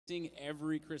sing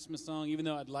every Christmas song, even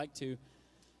though I'd like to.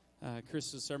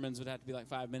 Christmas sermons would have to be like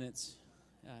 5 minutes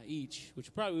each,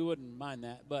 which probably wouldn't mind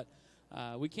that. But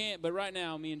we can't. But right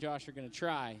now, me and Josh are going to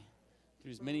try to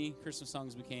do as many Christmas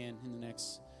songs as we can in the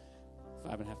next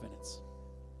 5.5 minutes.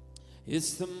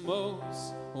 It's the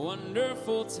most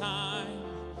wonderful time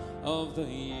of the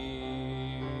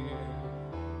year,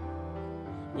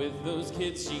 with those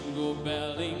kids jingle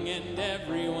belling and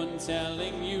everyone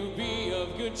telling you be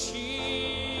of good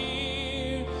cheer.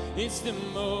 It's the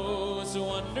most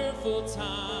wonderful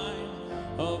time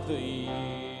of the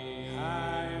year.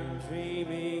 I'm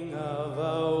dreaming of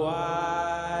a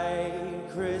white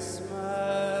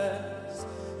Christmas,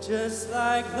 just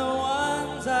like the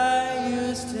ones I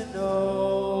used to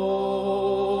know,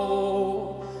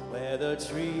 where the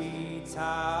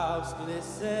treetops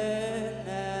glisten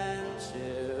and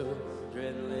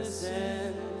children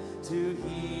listen to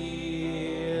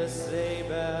hear sleigh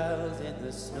bells in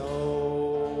the snow.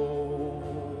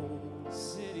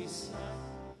 City side,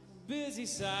 busy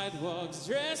sidewalks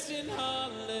dressed in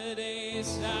holiday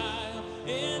style.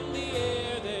 In the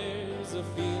air there's a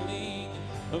feeling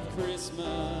of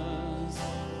Christmas.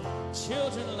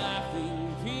 Children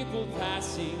laughing, people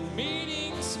passing,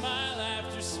 meeting smile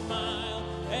after smile.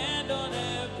 And on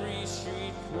every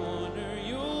street corner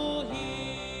you'll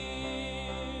hear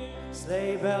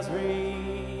sleigh bells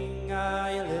ring,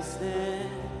 are you listening?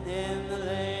 In the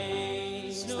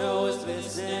lane, snow is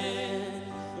glistening.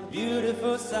 A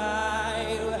beautiful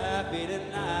sight, we're happy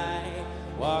tonight,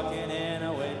 walking in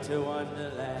a winter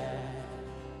wonderland.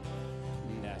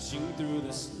 Dashing through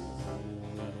the snow in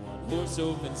one horse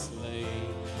open sleigh,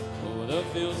 over the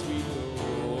fields we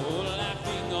go,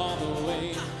 laughing all the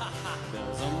way.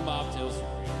 Bells on bobtails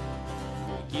ring,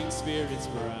 making spirits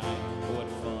bright. What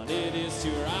fun it is to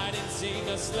ride and sing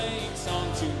a sleighing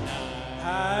song tonight.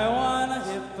 I want a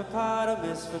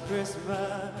hippopotamus for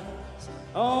Christmas,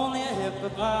 only a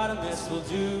hippopotamus will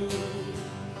do.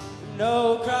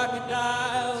 No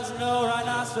crocodiles, no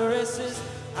rhinoceroses,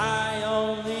 I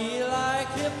only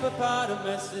like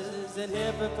hippopotamuses, and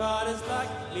hippopotamus like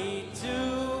me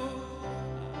too.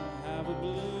 I have a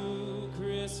blue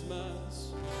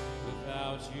Christmas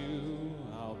without you.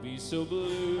 I'll be so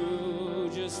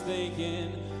blue just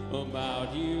thinking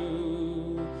about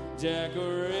you.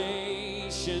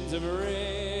 Decorations of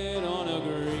red on a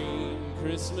green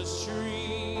Christmas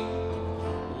tree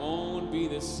won't be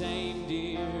the same,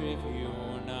 dear, if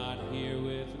you're not here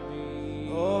with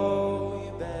me. Oh,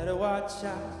 you better watch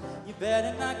out, you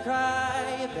better not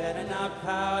cry, you better not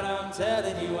pout, I'm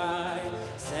telling you why.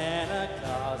 Santa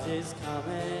Claus is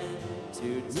coming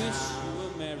to town. Wish you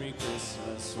a Merry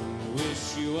Christmas, we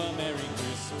wish you a Merry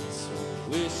Christmas,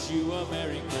 we wish you a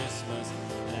Merry Christmas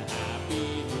and a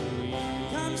Happy New Year.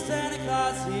 Come Santa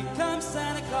Claus, here comes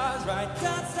Santa Claus, right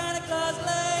down Santa Claus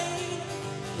Lane.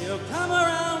 He'll come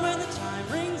around when the chime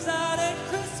rings out at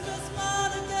Christmas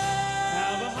morning again.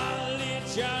 Have a holly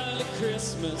jolly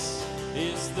Christmas,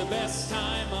 it's the best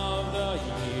time of the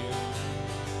year.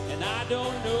 And I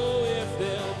don't know if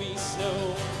there'll be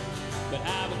snow, but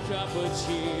have a cup of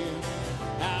cheer.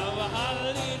 Have a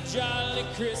holly jolly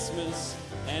Christmas,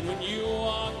 and when you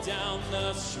walk down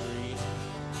the street,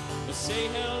 say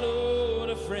hello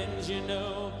to friends you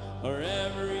know, or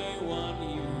everyone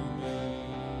you meet.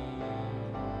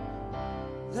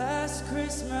 Last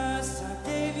Christmas I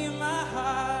gave you my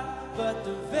heart, but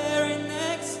the very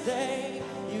next day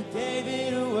you gave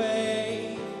it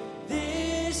away.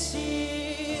 This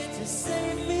year, to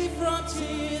save me from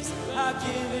tears, I'll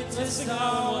give it to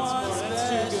someone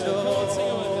special.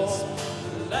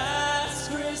 Last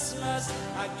Christmas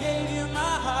I gave you my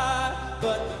heart,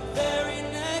 but the very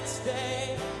next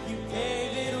day you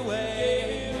gave it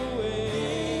away.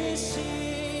 This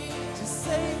year, to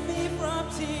save me from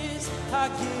tears, I'll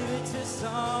give it to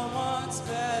someone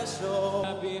special.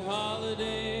 Happy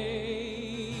holidays,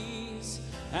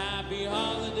 happy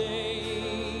holidays,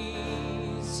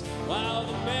 while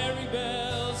the merry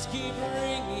bells keep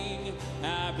ringing.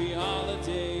 Happy holidays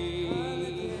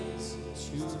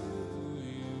to you.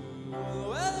 The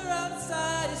weather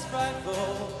outside is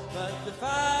frightful, but the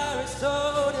fire is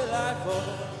so delightful.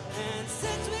 And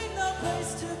since we've no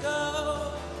place to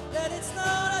go, let it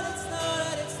snow, let it snow,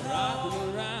 let it snow.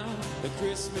 Rocking around the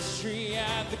Christmas tree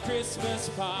at the Christmas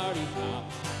party hop.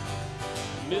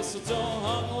 Mistletoe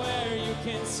hung where you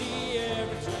can see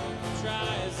every drum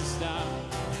tries to stop.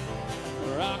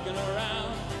 Rocking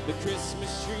around the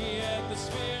Christmas tree at the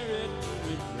spirit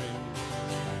would bring.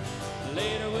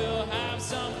 Later we'll have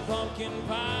some pumpkin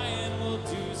pie and we'll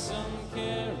do some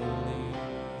caroling.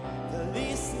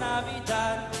 Feliz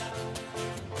Navidad,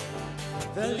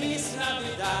 Feliz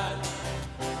Navidad.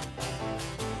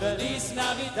 Feliz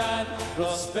Navidad,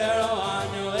 prospero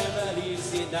año y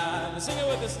felicidad. Sing it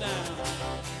with us now.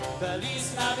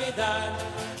 Feliz Navidad,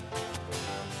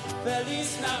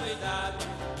 Feliz Navidad,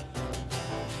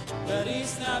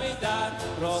 Feliz Navidad,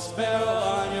 prospero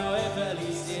año y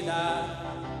felicidad.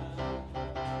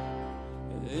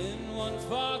 Then one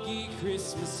foggy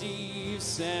Christmas Eve,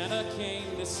 Santa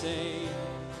came to say,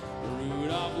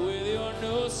 Rudolph, with your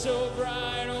nose so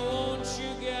bright, won't you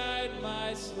guide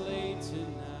my sleigh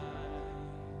tonight?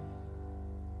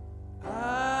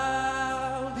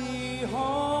 I'll be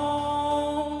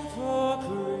home for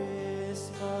Christmas.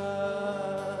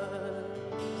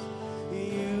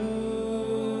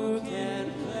 You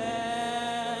can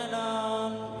plan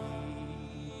on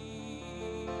me.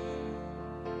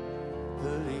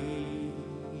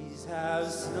 Please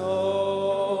have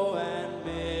snow and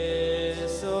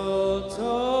mistletoe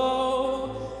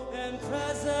and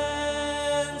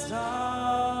presents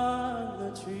on the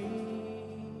tree.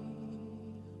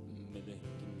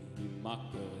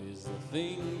 Maka is the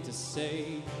thing to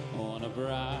say on a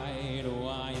bright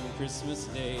Hawaiian Christmas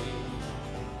day.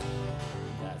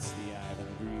 That's the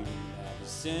island greeting that was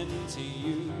sent to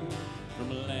you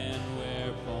from a land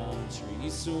where palm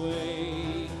trees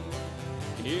sway.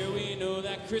 And here we know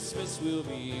that Christmas will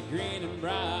be green and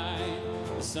bright.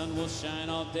 The sun will shine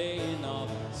all day and all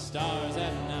the stars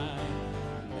at night.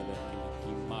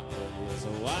 Maka is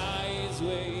a wise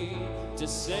way to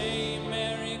say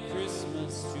Merry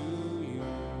Christmas to you.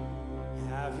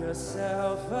 Have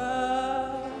yourself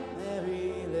a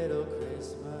merry little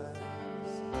Christmas.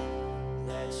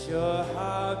 Let your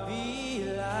heart be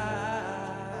light.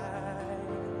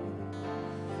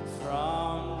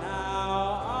 From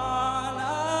now on,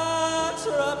 our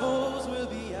troubles will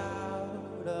be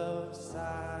out of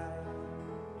sight.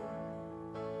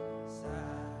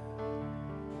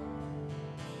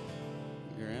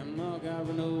 Grandma got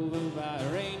run over by a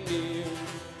reindeer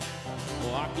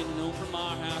walking home from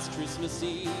our house Christmas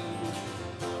Eve.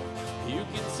 You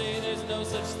can say there's no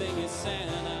such thing as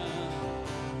Santa,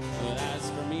 but as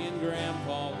for me and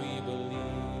Grandpa, we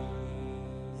believe.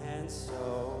 And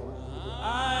so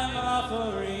I'm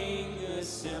offering a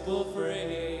simple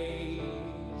phrase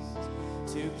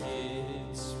to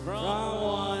kids from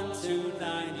 1 to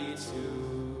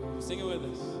 92. Sing it with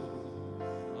us.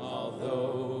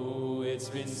 Although it's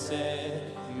been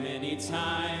said many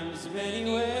times, many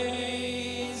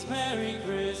ways, Merry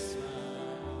Christmas,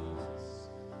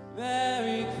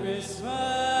 Merry Christmas,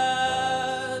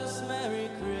 Merry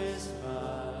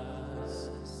Christmas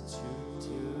to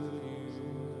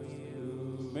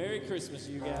you. Merry Christmas,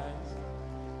 you guys.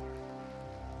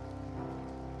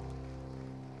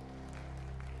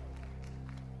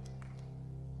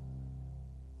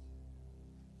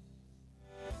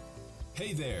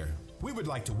 Hey there. We would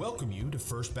like to welcome you to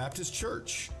First Baptist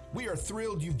Church. We are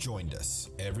thrilled you've joined us.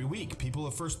 Every week, people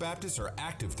of First Baptist are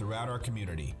active throughout our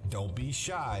community. Don't be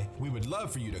shy. We would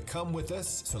love for you to come with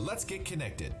us, so let's get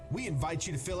connected. We invite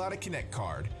you to fill out a Connect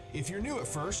card. If you're new at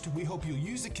First, we hope you'll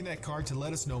use the Connect card to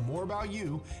let us know more about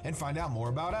you and find out more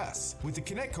about us. With the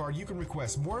Connect card, you can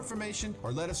request more information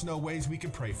or let us know ways we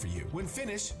can pray for you. When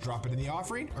finished, drop it in the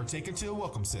offering or take it to the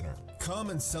Welcome Center.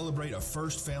 Come and celebrate a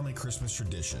First family Christmas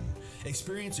tradition.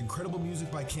 Experience incredible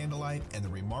music by candlelight and the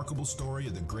remarkable story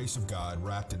of the grace of God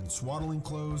wrapped in swaddling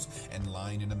clothes and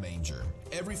lying in a manger.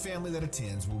 Every family that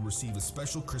attends will receive a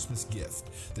special Christmas gift,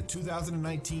 the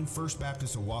 2019 First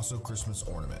Baptist Owasso Christmas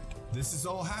Ornament. This is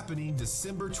all happening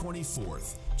December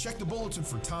 24th. Check the bulletin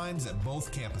for times at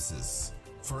both campuses.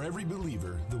 For every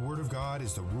believer, the Word of God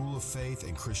is the rule of faith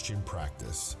and Christian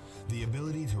practice. The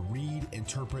ability to read,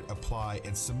 interpret, apply,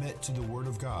 and submit to the Word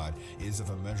of God is of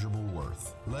immeasurable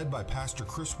worth. Led by Pastor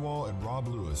Chris Wall and Rob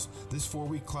Lewis, this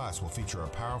 4-week class will feature a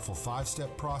powerful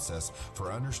 5-step process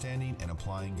for understanding and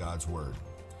applying God's Word.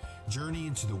 Journey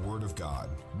into the Word of God.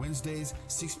 Wednesdays,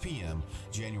 6 p.m.,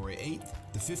 January 8th,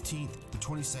 the 15th, the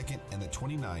 22nd, and the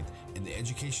 29th in the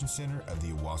Education Center of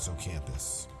the Owasso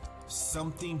campus.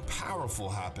 Something powerful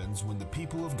happens when the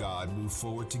people of God move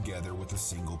forward together with a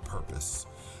single purpose.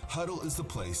 Huddle is the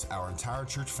place our entire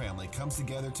church family comes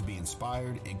together to be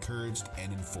inspired, encouraged,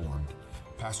 and informed.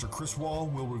 Pastor Chris Wall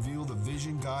will reveal the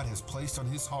vision God has placed on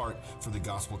his heart for the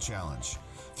Gospel Challenge.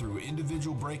 Through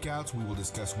individual breakouts, we will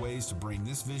discuss ways to bring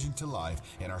this vision to life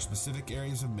in our specific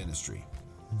areas of ministry.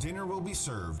 Dinner will be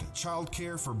served.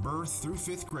 Childcare for birth through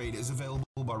 5th grade is available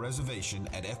by reservation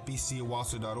at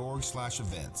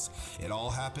fbcowasso.org/events. It all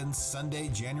happens Sunday,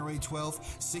 January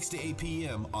 12th, 6 to 8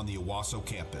 p.m. on the Owasso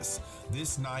campus.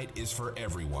 This night is for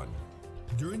everyone.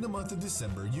 During the month of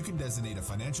December, you can designate a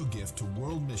financial gift to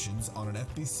World Missions on an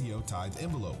FBCO tithe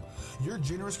envelope. Your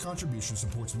generous contribution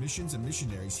supports missions and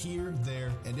missionaries here,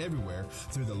 there, and everywhere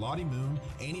through the Lottie Moon,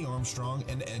 Annie Armstrong,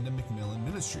 and Edna McMillan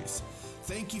ministries.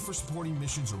 Thank you for supporting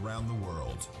missions around the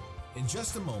world. In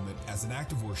just a moment, as an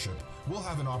act of worship, we'll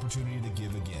have an opportunity to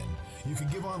give again. You can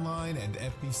give online at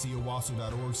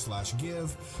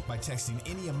fbcowasso.org/give by texting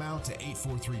any amount to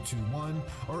 84321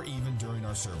 or even during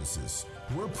our services.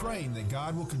 We're praying that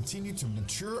God will continue to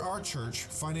mature our church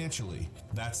financially.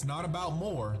 That's not about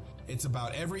more. It's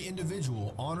about every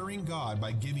individual honoring God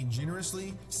by giving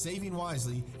generously, saving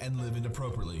wisely, and living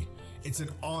appropriately. It's an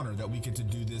honor that we get to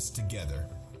do this together.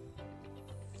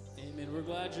 Amen. We're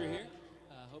glad you're here.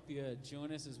 Hope you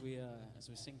join us as we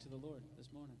sing to the Lord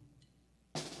this morning.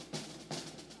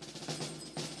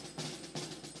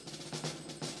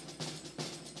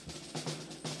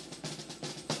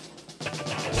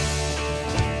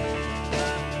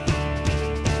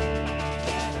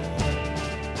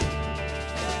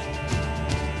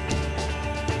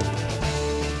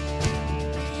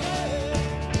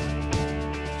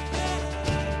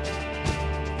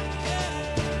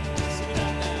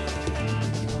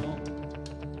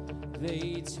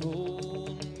 They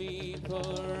told me,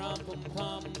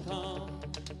 pa-rum-pum-pum-pum,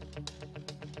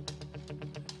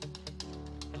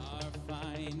 our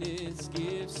finest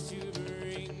gifts to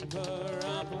bring,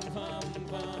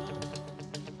 pa-rum-pum-pum-pum.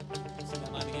 Sing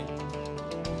that line again.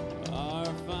 Our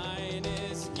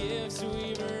finest gifts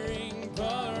we bring,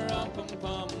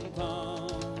 pa-rum-pum-pum-pum,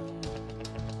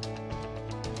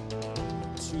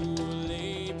 to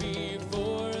lay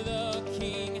before the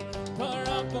King,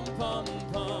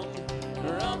 pa-rum-pum-pum-pum.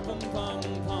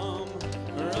 Rum-pum-pum-pum,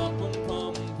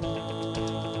 rum-pum-pum-pum.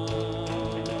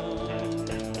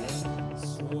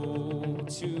 So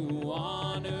to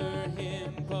honor him,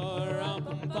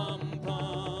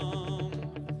 rum-pum-pum-pum,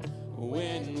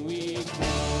 when we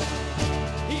come,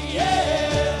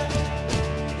 yeah,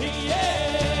 yeah, yeah,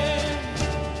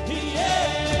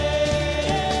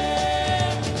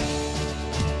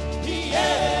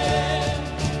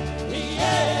 yeah,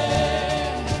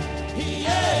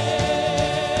 yeah.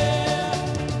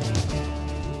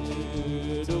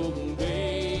 Little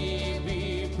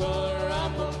baby,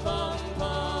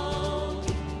 pa-rum-pum-pum-pum.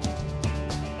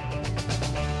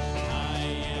 I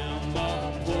am a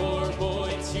poor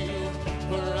boy too,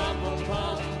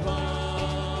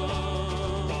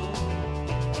 pa-rum-pum-pum-pum.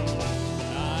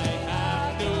 I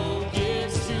have no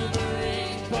gifts to bring,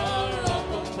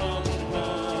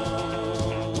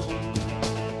 pa-rum-pum-pum-pum.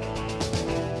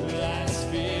 That's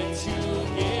fit to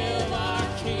give our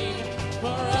King,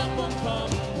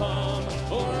 pa-rum-pum-pum-pum,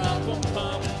 oh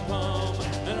rum-pum-pum-pum,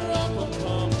 and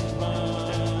rum-pum-pum-pum.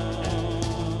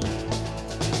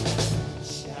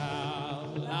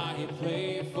 Shall I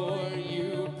play for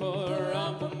you,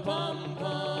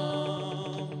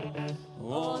 pa-rum-pum-pum-pum,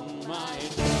 on my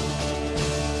drum?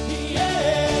 Yeah,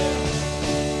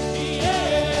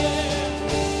 yeah,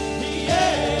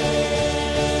 yeah,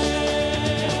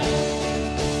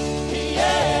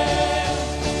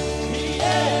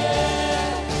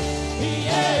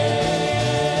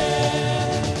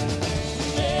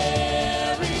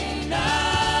 Mary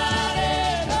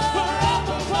night,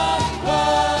 pa-rum-pum-pum-pum.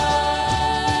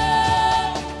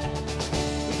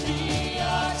 The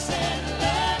ox and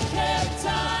lamb kept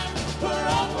time,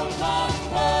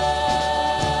 pa-rum-pum-pum-pum.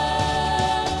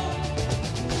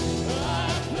 I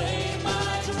play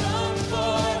my drum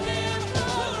for him,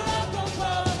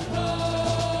 pa-rum-pum-pum-pum.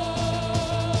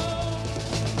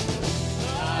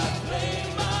 I play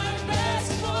my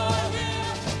best for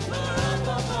him,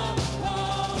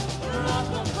 rum-pum-pum-pum,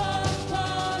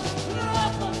 rum-pum-pum-pum,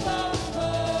 rum-pum-pum-pum.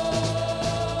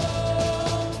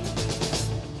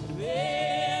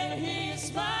 Then he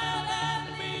smiled at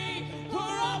me,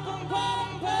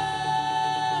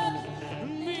 rum-pum-pum-pum,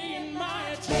 me and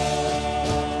my drum.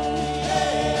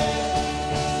 Yeah,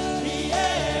 yeah,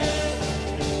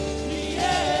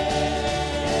 yeah,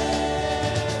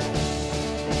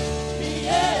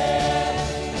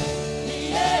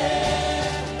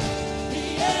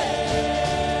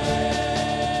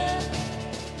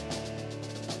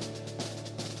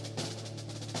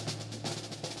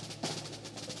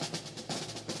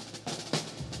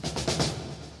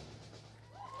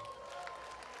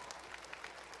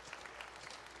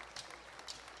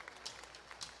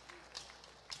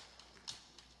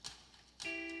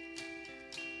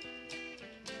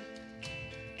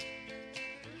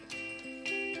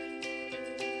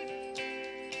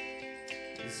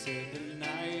 He said the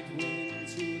night wind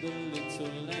to the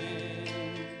little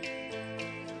lamb,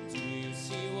 do you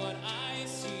see what I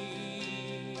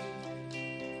see?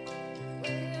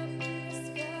 Way up in the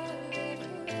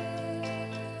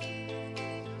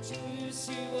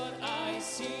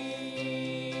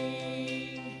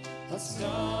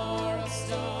a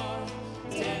star,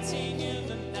 dancing in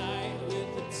the night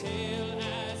with a tail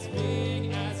as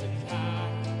big as a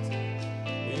kite,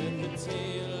 with a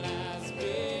tail as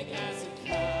big as a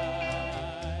kite.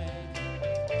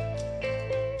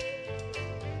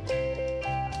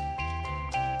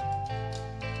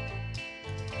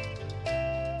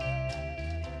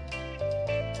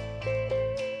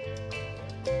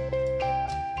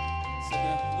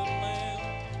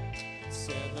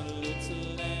 Said the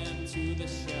little lamb to the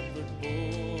shepherd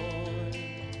boy,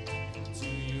 do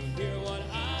you hear what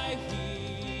I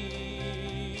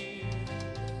hear?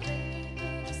 Laying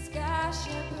in the sky,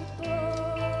 shepherd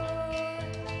boy.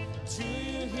 Do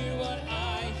you hear what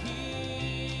I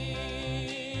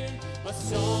hear? A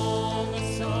song,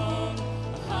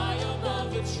 high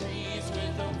above the trees,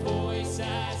 with a voice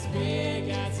as big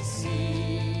as the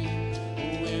sea,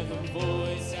 with a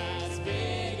voice as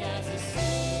big as the sea.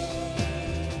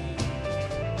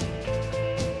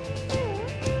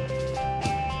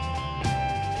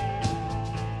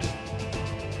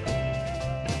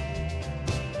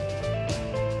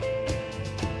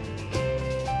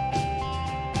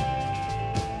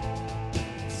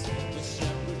 Said the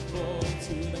shepherd boy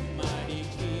to the mighty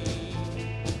king,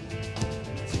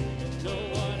 do you know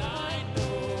what I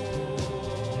know?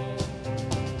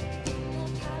 No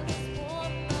palace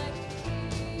warm like a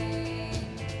king.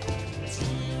 Do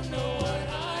you know what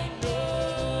I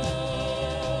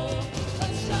know? A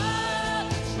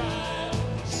child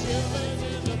shivers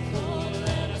in the cold.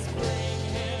 Let us bring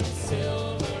him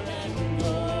silver and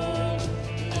gold.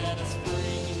 Let us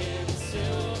bring him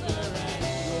silver and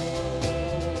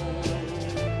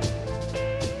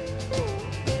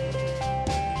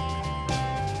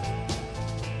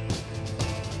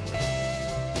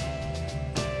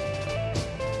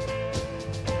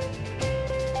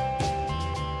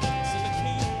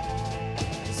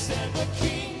Send the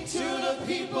king to the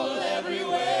people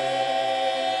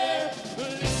everywhere.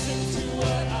 Listen to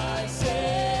what I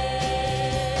say.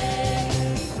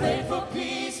 Pray for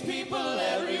peace, people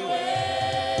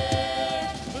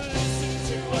everywhere. Listen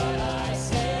to what I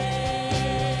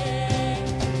say.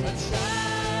 A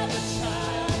child,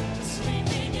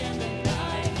 sleeping in the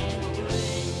night. He will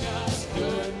bring us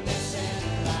goodness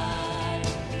and light.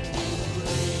 He will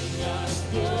bring us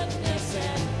goodness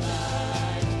and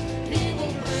light. He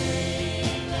will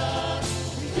bring us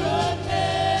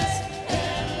goodness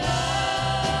and light.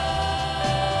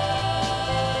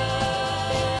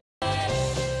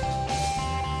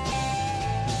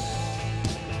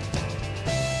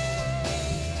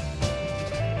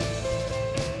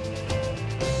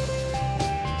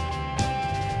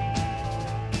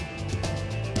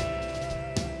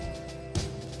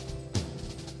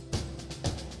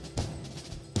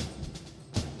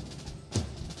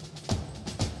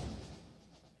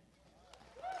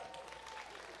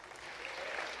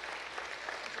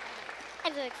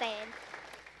 I'm so excited.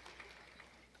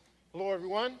 Hello,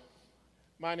 everyone.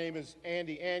 My name is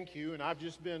Andy Ankew, and I've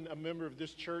just been a member of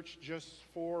this church just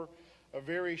for a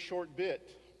very short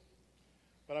bit.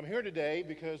 But I'm here today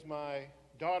because my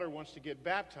daughter wants to get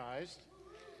baptized.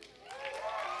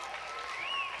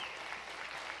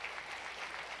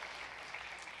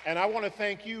 And I want to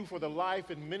thank you for the life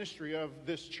and ministry of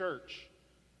this church,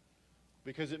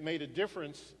 because it made a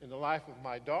difference in the life of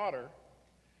my daughter,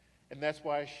 and that's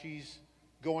why she's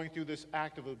going through this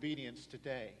act of obedience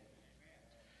today.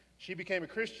 She became a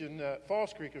Christian at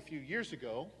Falls Creek a few years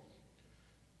ago,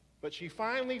 but she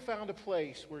finally found a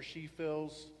place where she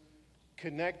feels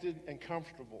connected and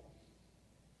comfortable.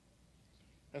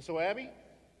 And so, Abby,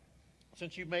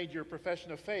 since you've made your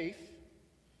profession of faith,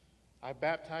 I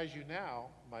baptize you now,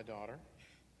 my daughter,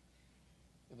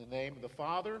 in the name of the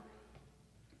Father,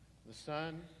 the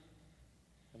Son,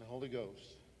 and the Holy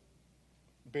Ghost.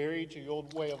 Buried to the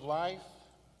old way of life,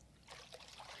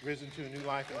 risen to a new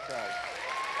life in Christ.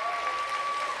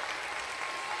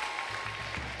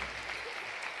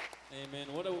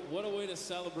 Amen. What a way to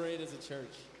celebrate as a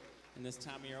church in this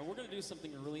time of year. We're going to do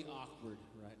something really awkward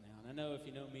right now. And I know if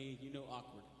you know me, you know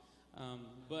awkward.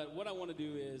 But what I want to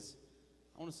do is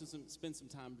I want to spend some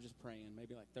time just praying,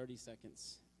 maybe like 30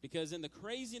 seconds. Because in the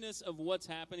craziness of what's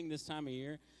happening this time of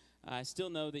year, I still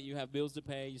know that you have bills to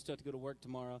pay. You still have to go to work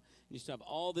tomorrow. And you still have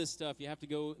all this stuff. You have to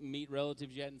go meet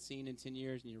relatives you hadn't seen in 10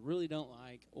 years and you really don't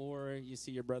like. Or you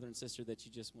see your brother and sister that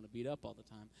you just want to beat up all the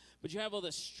time. But you have all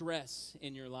this stress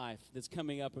in your life that's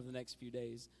coming up over the next few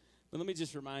days. But let me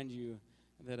just remind you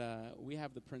that we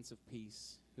have the Prince of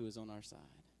Peace who is on our side.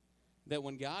 That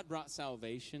when God brought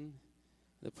salvation,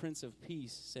 the Prince of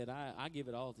Peace said, I give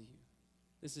it all to you.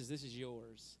 This is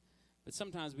yours. But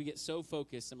sometimes we get so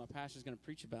focused, and my pastor's going to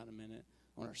preach about in a minute,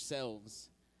 on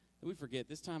ourselves, that we forget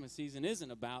this time of season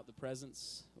isn't about the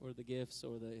presents or the gifts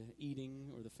or the eating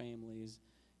or the families.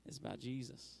 It's about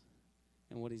Jesus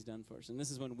and what he's done for us. And this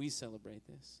is when we celebrate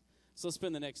this. So let's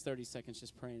spend the next 30 seconds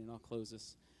just praying, and I'll close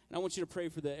this. And I want you to pray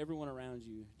for everyone around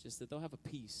you, just that they'll have a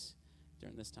peace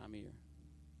during this time of year.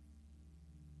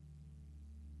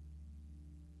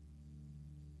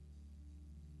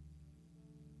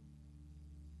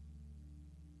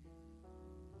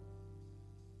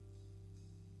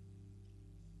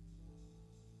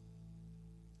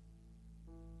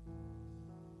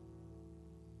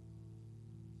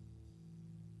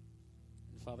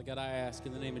 Father God, I ask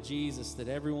in the name of Jesus that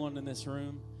everyone in this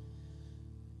room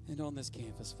and on this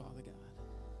campus, Father God,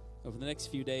 over the next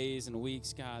few days and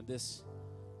weeks, God,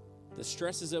 the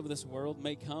stresses of this world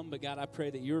may come, but God, I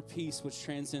pray that your peace, which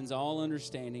transcends all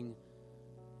understanding,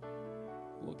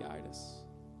 will guide us.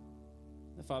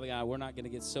 That, Father God, we're not going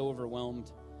to get so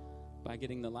overwhelmed by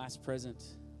getting the last present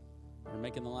or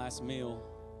making the last meal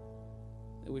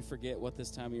that we forget what this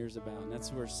time of year is about. And that's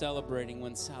what we're celebrating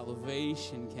when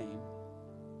salvation came.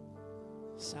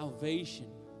 Salvation,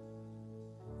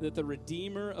 that the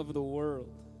Redeemer of the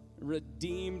world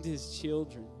redeemed his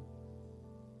children.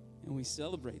 And we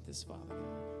celebrate this, Father God.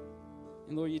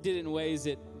 And Lord, you did it in ways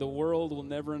that the world will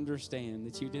never understand,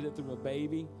 that you did it through a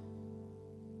baby,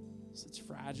 such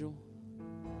fragile.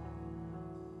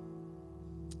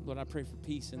 Lord, I pray for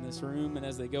peace in this room, and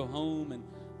as they go home and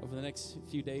over the next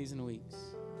few days and weeks,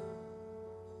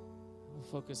 we'll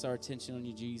focus our attention on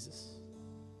you, Jesus,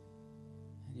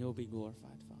 and you'll be glorified.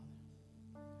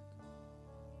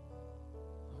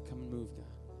 Come and move, God,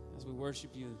 as we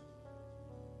worship you,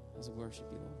 Lord.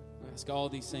 We ask all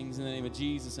these things in the name of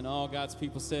Jesus, and all God's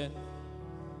people said,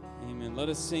 amen. Let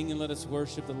us sing and let us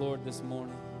worship the Lord this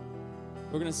morning.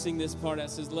 We're going to sing this part that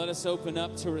says, let us open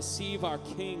up to receive our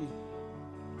King.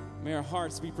 May our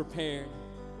hearts be prepared,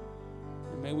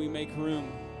 and may we make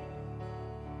room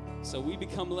so we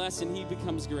become less and he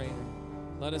becomes greater.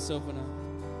 Let us open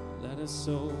up. Let us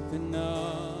open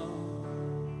up.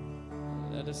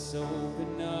 Let us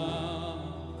open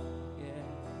up,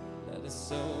 yeah. Let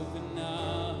us open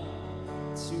up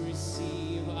to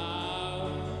receive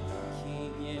our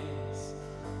King, yes.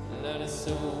 Let us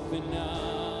open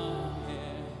up,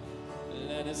 yeah.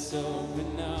 Let us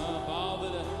open up. All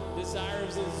the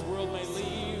desires of this world may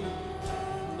leave.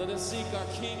 Let us seek our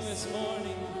King this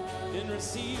morning and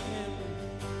receive him.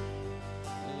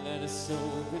 Let us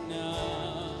open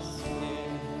up,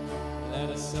 yeah. Let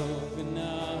us open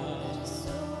up.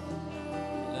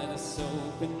 Let us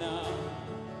open up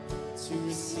to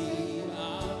receive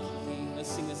our King. Let's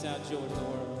sing this out, joy to the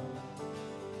world.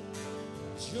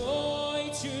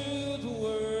 Joy to the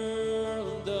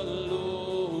world, the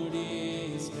Lord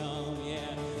is come,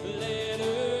 yeah. Let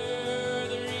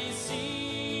earth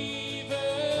receive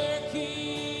her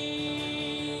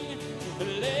King.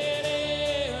 Let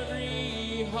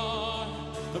every heart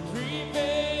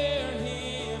prepare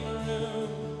him room,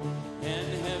 and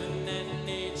heaven and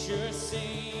nature sing.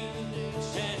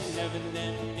 Heaven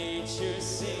and nature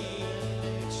sing,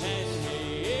 and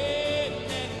heaven and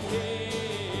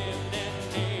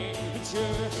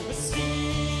nature sing.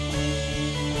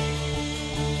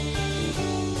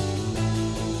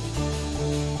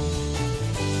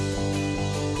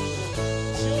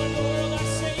 Joy in the world, our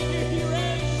Savior, he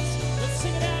reigns. Let's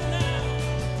sing it out now.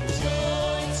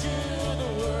 Joy to the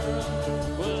world,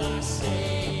 well, our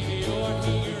Savior,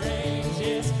 he reigns.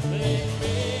 Yes, let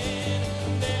men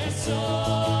their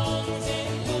songs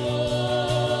and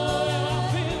glory.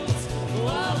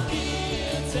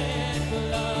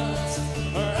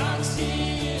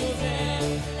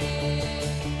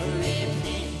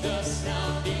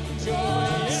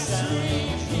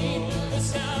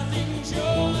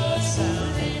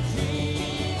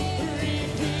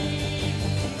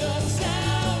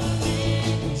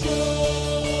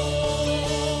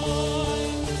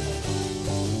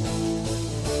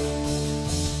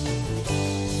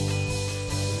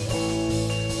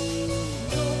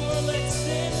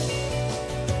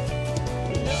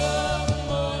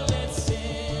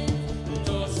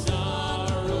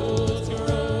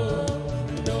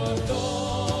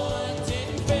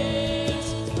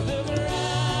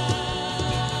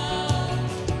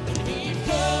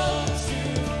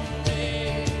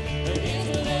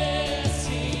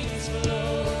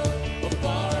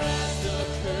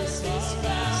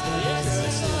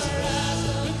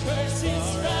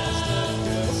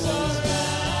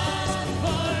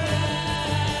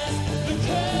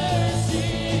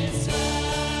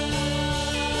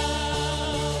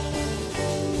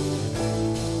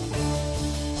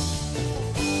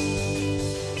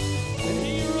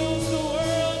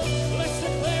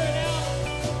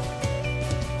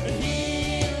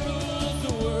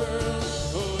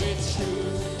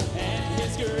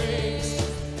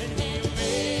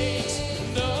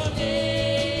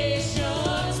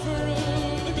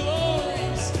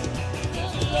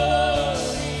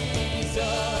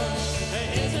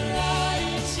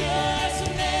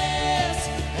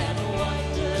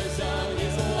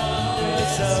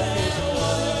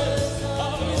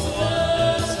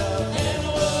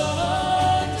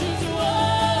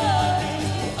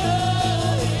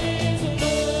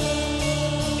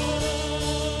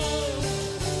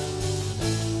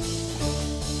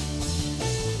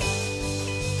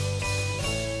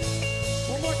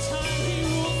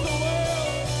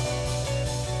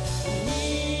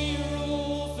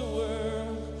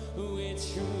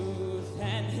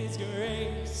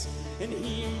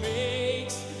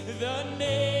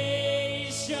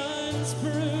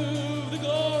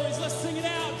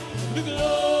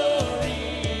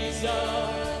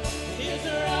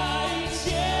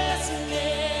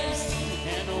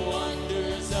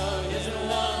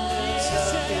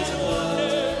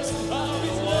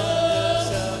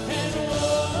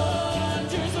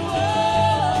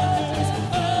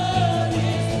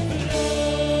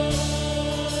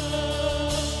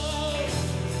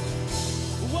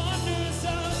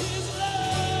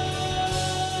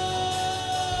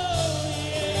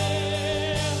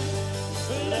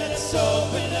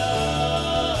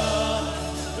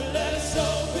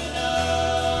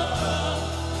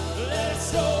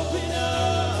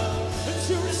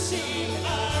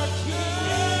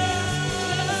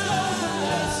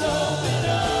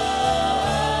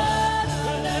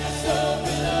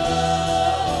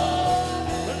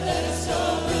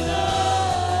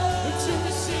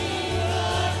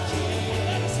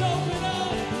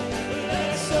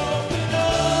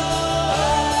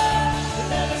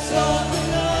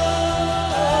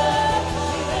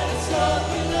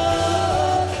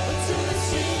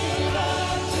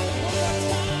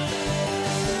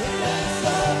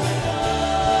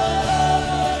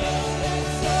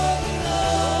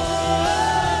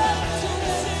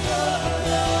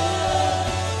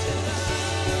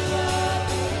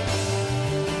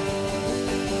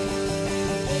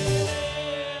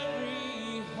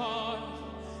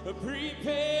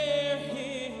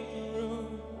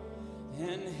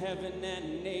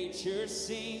 nature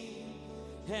sing,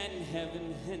 and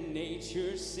heaven and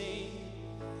nature sing,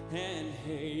 and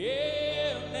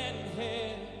heaven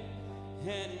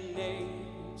and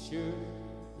nature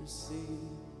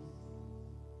sing.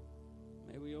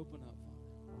 May we open up,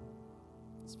 Father.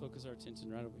 Let's focus our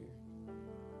attention right over here.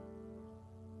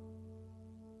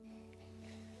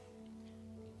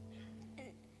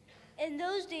 In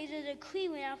those days, a decree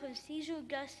went out from Caesar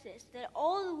Augustus that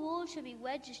all the world should be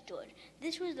registered.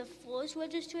 This was the first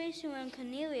registration when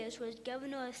Cornelius was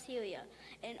governor of Syria,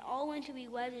 and all went to be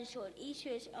registered, each to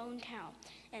his own town.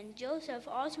 And Joseph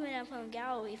also went up from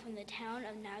Galilee, from the town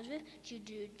of Nazareth to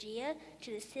Judea,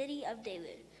 to the city of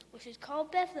David, which is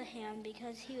called Bethlehem,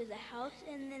 because he was the house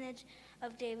and lineage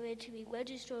of David, to be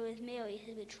registered with Mary,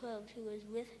 his betrothed, who was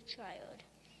with child.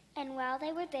 And while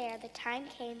they were there, the time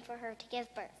came for her to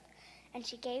give birth. And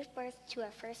she gave birth to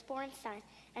her firstborn son,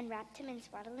 and wrapped him in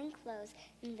swaddling clothes,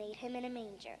 and laid him in a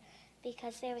manger,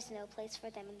 because there was no place for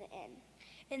them in the inn.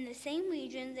 In the same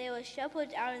region, there were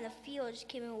shepherds out in the fields,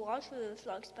 keeping watch over their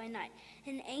flocks by night.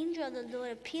 An angel of the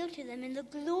Lord appeared to them, and the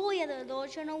glory of the Lord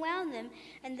shone around them,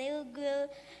 and they were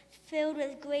filled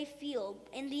with great fear.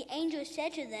 And the angel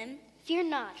said to them, Fear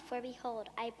not, for behold,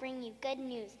 I bring you good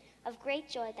news of great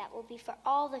joy that will be for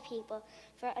all the people.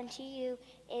 For unto you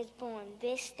is born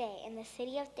this day in the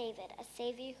city of David a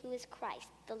Savior, who is Christ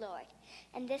the Lord.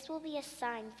 And this will be a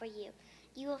sign for you.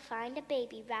 You will find a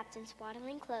baby wrapped in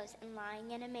swaddling clothes and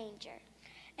lying in a manger.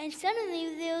 And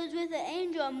suddenly there was with the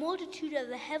angel a multitude of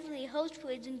the heavenly host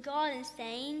praising God and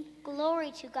saying,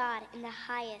 Glory to God in the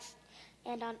highest,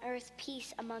 and on earth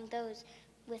peace among those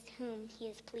with whom he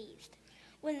is pleased.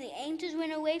 When the angels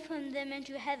went away from them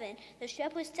into heaven, the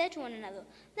shepherds said to one another,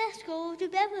 Let's go to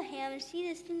Bethlehem and see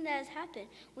this thing that has happened,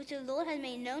 which the Lord has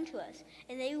made known to us.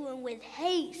 And they went with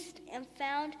haste and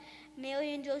found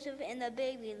Mary and Joseph and the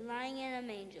baby lying in a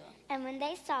manger. And when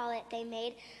they saw it, they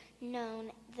made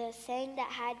known the saying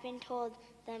that had been told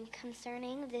them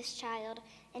concerning this child,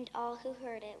 and all who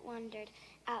heard it wondered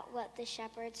at what the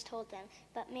shepherds told them.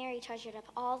 But Mary treasured up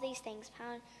all these things,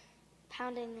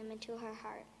 pounding them into her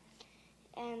heart.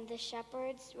 And the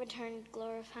shepherds returned,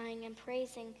 glorifying and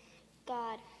praising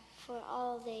God for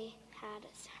all they had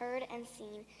heard and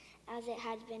seen, as it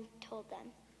had been told them.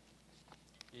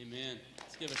 Amen.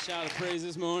 Let's give a shout of praise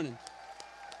this morning.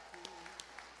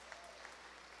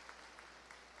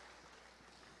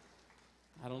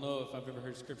 I don't know if I've ever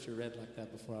heard scripture read like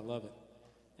that before. I love it.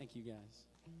 Thank you, guys.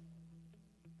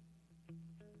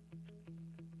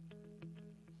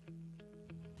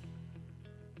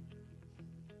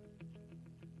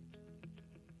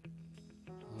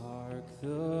 Hark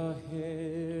the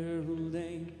herald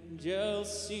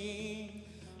angels sing,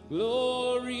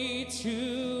 glory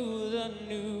to the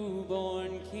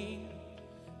newborn King,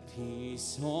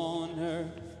 peace on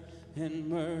earth and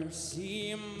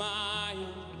mercy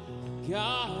mild,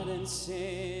 God and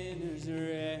sinners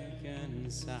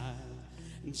reconciled.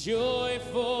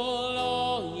 Joyful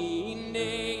all ye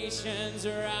nations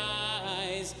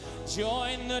rise,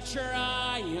 join the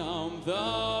triumph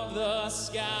of the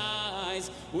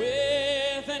skies,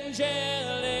 with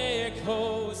angelic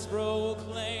hosts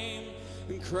proclaim,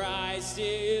 Christ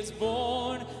is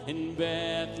born in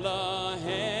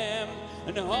Bethlehem.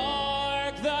 And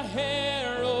hark the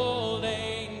herald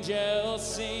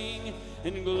angels sing,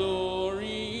 and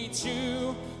glory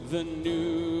to the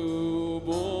newborn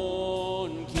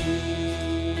King.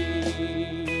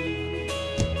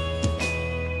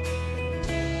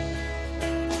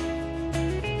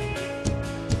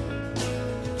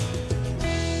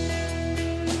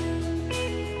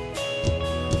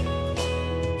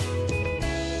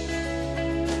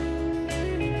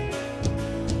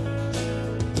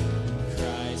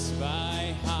 Christ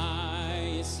by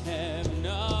highest heaven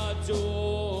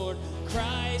adored,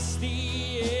 Christ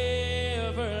the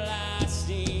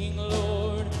everlasting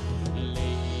Lord,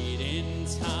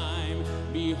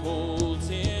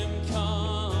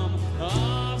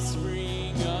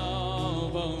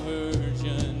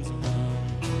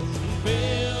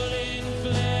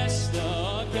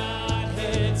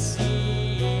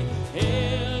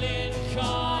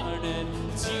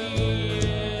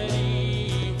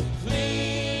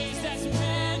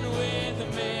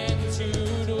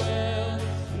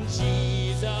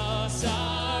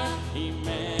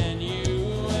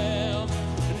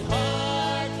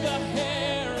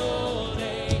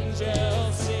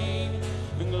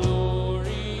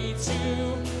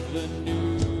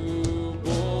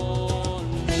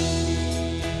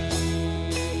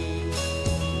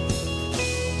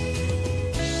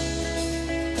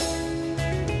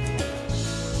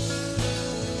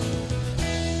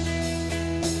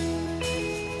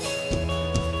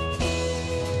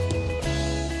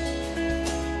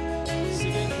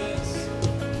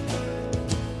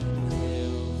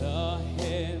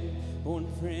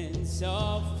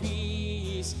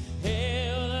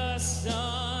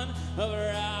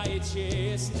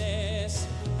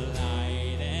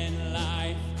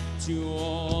 to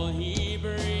all he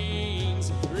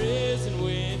brings, risen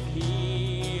with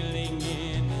healing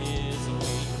in his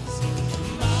wings.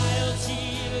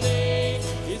 Mighty lay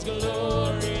his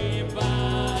glory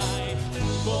by,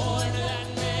 born that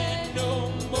man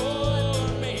no more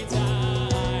may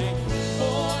die,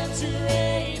 born to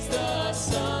raise the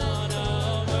Son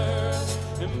of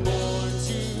earth, and born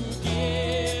to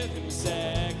give him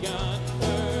second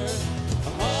birth.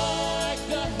 Hark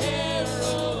the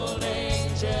herald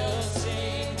angels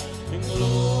sing, and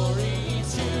glory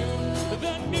to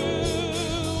the newborn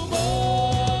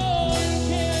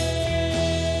King.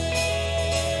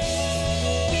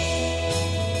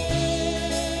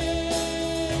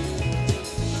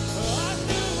 Our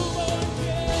newborn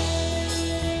King.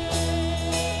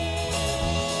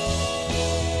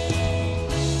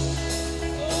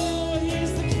 Oh,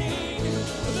 he's the King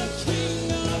of Kings.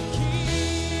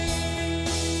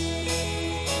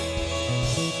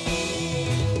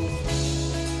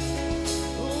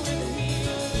 Oh, with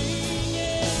healing in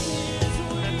his wings,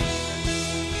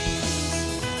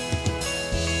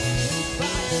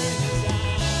 fire in his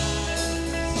eyes,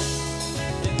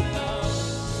 and love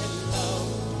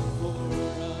for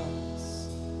us.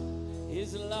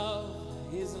 His love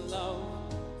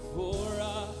for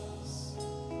us.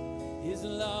 His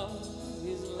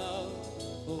love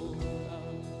for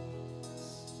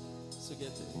us. So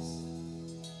get this.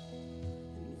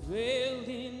 Veiled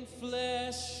in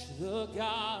flesh, the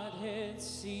Godhead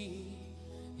see,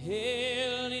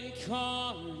 hail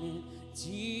incarnate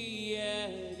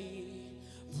deity,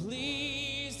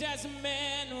 pleased as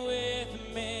men with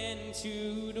men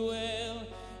to dwell,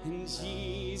 in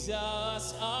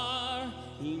Jesus our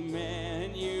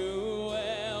Emmanuel.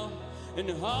 And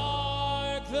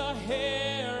hark the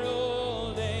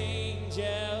herald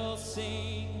angels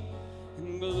sing,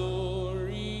 and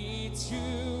glory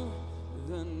to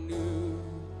the newborn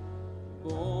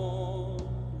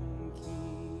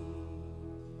King.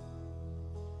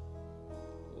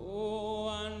 Oh,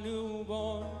 our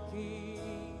newborn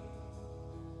King.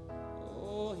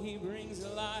 Oh, he brings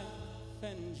life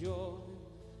and joy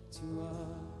to us.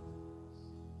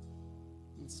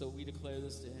 And so we declare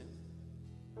this to him.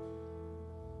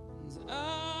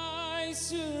 I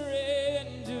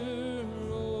surrender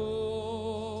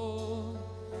all.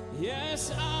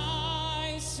 Yes,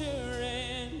 I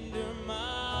surrender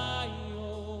my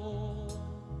all.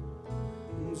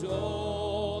 And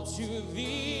all to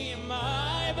thee,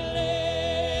 my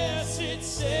blessed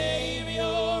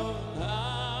Savior,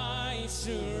 I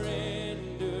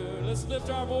surrender. Let's lift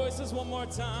our voices one more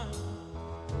time.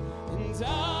 And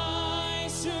I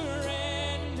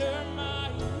surrender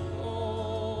my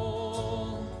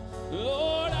all.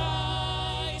 Lord,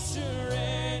 I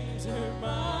surrender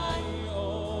my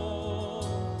all.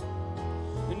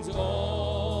 And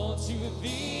all to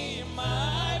thee,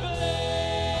 my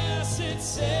blessed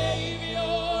Savior,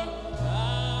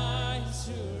 I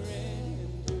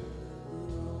surrender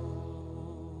all.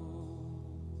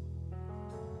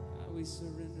 God, we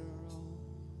surrender all.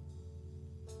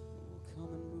 Oh,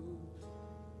 come and move.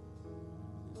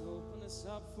 And open us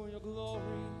up for your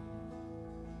glory.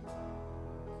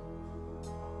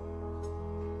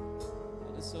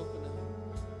 Let us open up.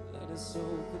 Let us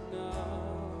open up.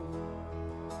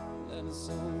 Let us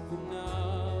open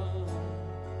up.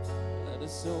 Let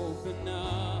us open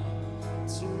up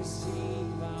to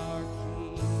receive our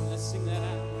King. Let's sing that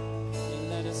out.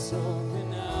 Let us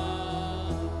open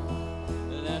up.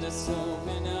 Let us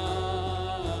open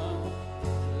up.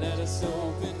 Let us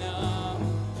open up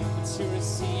to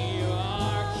receive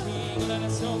our King. Let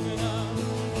us open up.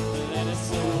 Let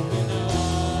us open up.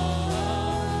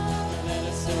 Let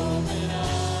us open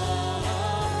up.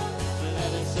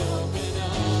 Let us open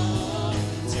up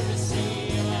to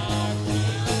receive our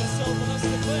King. Let us open. Let's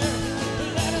declare.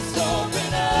 Let us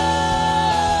open up.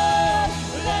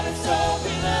 Let us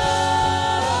open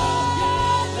up.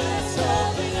 Yeah, let us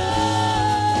open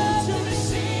up to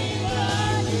receive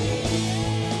our King.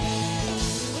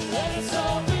 Let us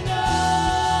open up.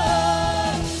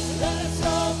 Let us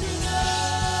open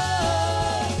up.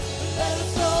 Let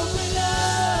us open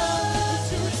up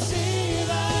to receive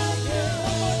our King.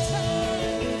 One more time.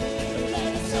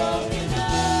 Let us open up.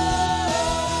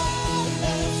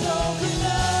 Let us open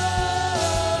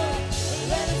up.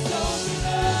 Let us open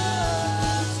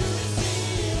up to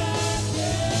receive our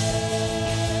King.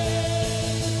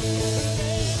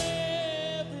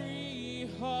 Every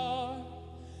heart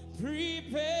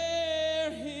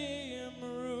prepare him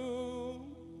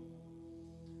room.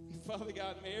 Father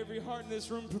God, may every heart in this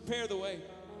room prepare the way.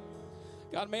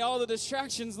 God, may all the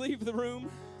distractions leave the room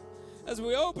as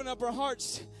we open up our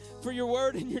hearts for your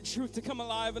word and your truth to come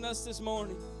alive in us this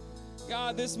morning.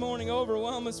 God, this morning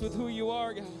overwhelm us with who you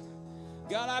are, God.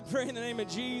 God, I pray in the name of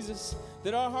Jesus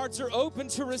that our hearts are open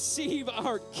to receive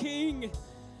our King.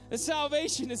 The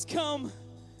salvation has come.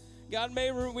 God,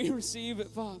 may we receive it,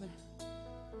 Father.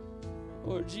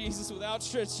 Lord Jesus, with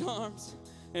outstretched arms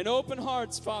and open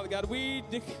hearts, Father God, we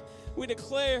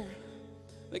declare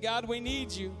that, God, we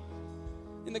need you.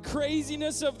 In the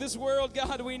craziness of this world,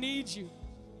 God, we need you.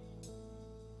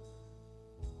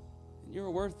 And you're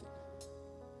worth it.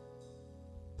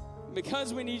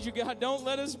 Because we need you, God, don't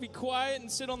let us be quiet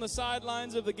and sit on the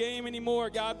sidelines of the game anymore.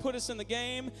 God, put us in the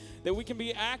game that we can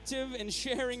be active in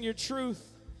sharing your truth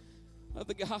of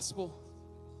the gospel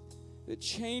that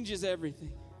changes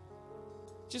everything.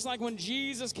 Just like when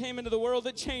Jesus came into the world,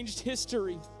 it changed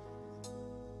history.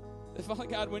 That, Father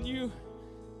God, when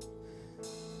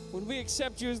we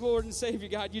accept you as Lord and Savior,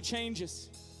 God, you change us.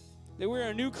 That we're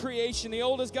a new creation. The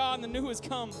old is gone and the new has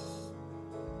come.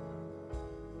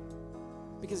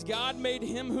 Because God made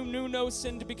him who knew no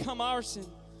sin to become our sin,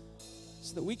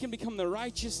 so that we can become the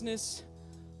righteousness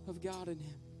of God in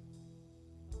him.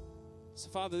 So,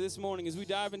 Father, this morning, as we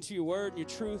dive into your word and your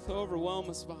truth, overwhelm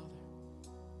us, Father.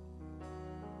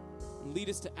 And lead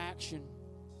us to action.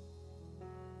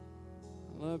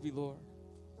 I love you, Lord.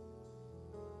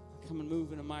 Come and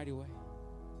move in a mighty way.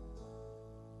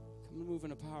 Come and move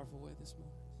in a powerful way this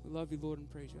morning. We love you, Lord, and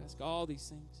praise you. I ask all these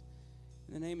things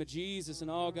in the name of Jesus, and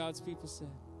all God's people said,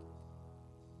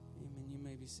 amen. You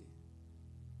may be seated.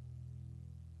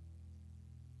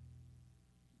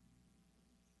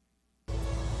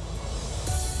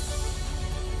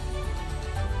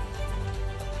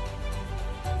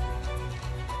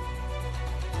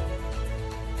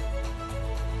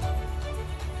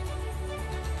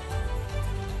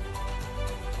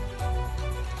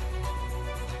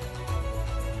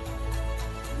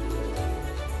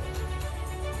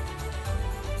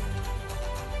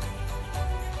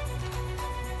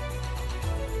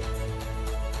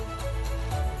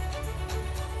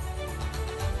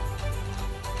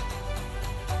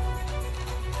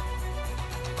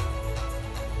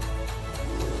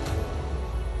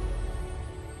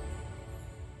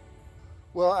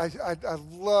 Well, I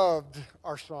loved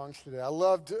our songs today. I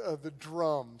loved the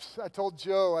drums. I told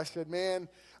Joe, I said, man,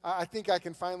 I think I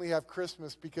can finally have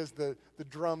Christmas because the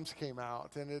drums came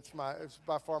out, and it's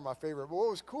by far my favorite. But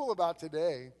what was cool about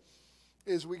today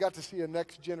is we got to see a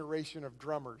next generation of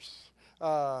drummers.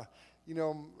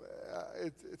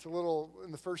 It's a little,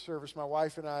 in the first service, my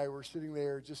wife and I were sitting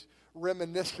there just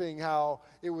reminiscing how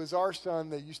it was our son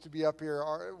that used to be up here.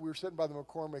 We were sitting by the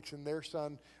McCormicks, and their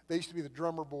son, they used to be the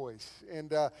drummer boys. And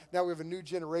now we have a new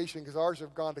generation because ours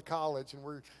have gone to college, and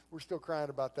we're still crying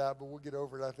about that, but we'll get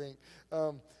over it, I think.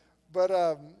 But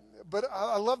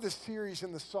I love this series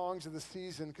and the songs of the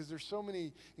season because there's so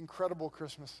many incredible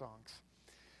Christmas songs.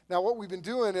 Now, what we've been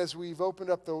doing as we've opened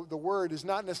up the Word is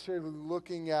not necessarily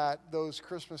looking at those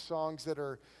Christmas songs that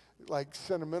are like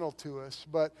sentimental to us,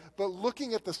 but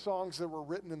looking at the songs that were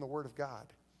written in the Word of God.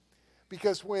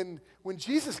 Because when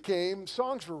Jesus came,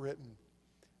 songs were written.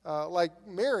 Like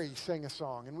Mary sang a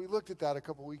song, and we looked at that a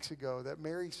couple weeks ago, that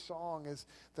Mary's song is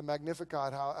the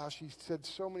Magnificat, how she said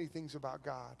so many things about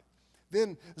God.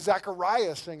 Then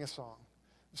Zechariah sang a song.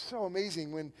 It's so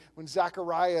amazing when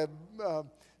Zechariah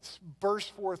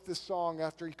burst forth this song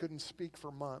after he couldn't speak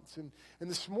for months. And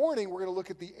this morning, we're going to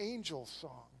look at the angels'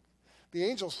 song. The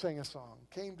angels sang a song,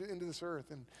 came into this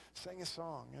earth and sang a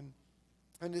song.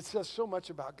 And it says so much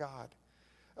about God.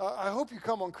 I hope you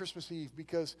come on Christmas Eve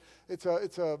because it's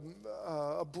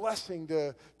a blessing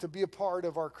to be a part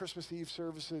of our Christmas Eve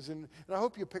services. And I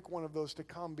hope you pick one of those to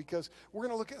come because we're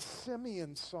going to look at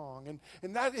Simeon's song.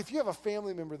 And that, if you have a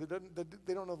family member that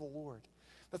they don't know the Lord,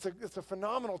 it's a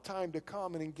phenomenal time to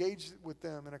come and engage with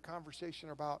them in a conversation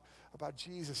about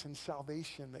Jesus and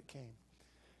salvation that came.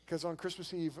 Because on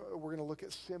Christmas Eve, we're going to look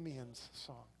at Simeon's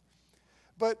song.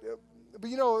 But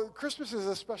you know, Christmas is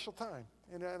a special time,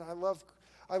 and I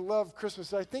love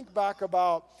Christmas. I think back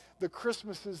about the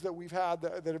Christmases that we've had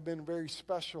that have been very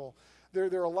special.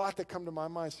 There are a lot that come to my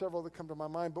mind, several that come to my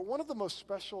mind. But one of the most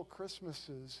special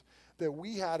Christmases that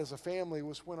we had as a family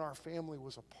was when our family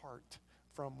was apart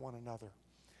from one another.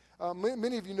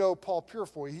 Many of you know Paul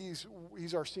Purefoy.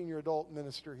 He's our senior adult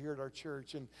minister here at our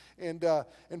church,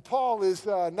 and Paul is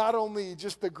not only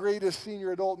just the greatest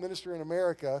senior adult minister in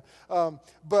America,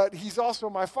 but he's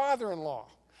also my father-in-law.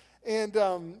 And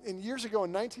years ago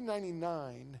in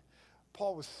 1999,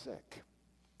 Paul was sick,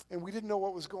 and we didn't know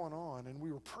what was going on, and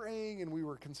we were praying, and we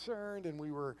were concerned, and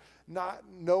we were not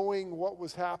knowing what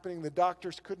was happening. The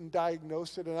doctors couldn't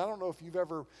diagnose it, and I don't know if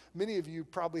many of you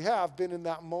probably have been in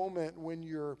that moment when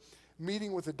you're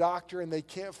meeting with a doctor and they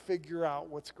can't figure out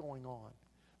what's going on.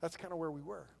 That's kind of where we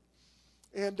were.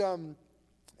 And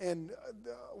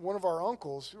one of our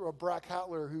uncles, Brack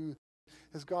Hatler, who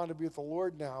has gone to be with the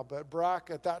Lord now, but Brack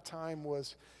at that time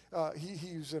was,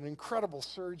 he was an incredible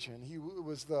surgeon. He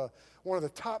was one of the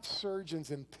top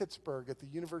surgeons in Pittsburgh at the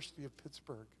University of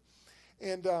Pittsburgh.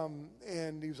 And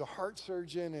he was a heart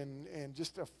surgeon and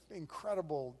just an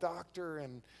incredible doctor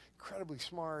and incredibly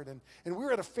smart. And we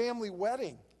were at a family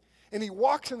wedding. And he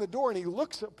walks in the door and he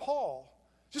looks at Paul,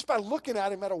 just by looking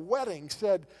at him at a wedding,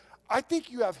 said, I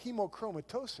think you have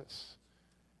hemochromatosis,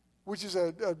 which is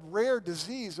a rare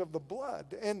disease of the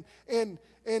blood. And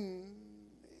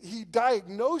he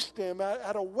diagnosed him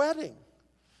at a wedding.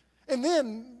 And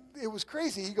then it was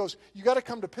crazy. He goes, you got to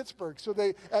come to Pittsburgh. So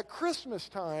at Christmas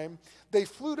time, they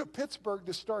flew to Pittsburgh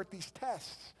to start these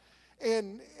tests.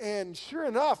 And sure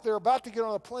enough, they're about to get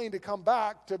on a plane to come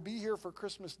back to be here for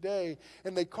Christmas Day.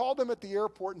 And they called him at the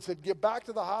airport and said, get back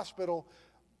to the hospital.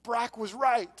 Brack was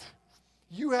right.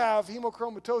 You have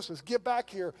hemochromatosis. Get back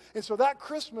here. And so that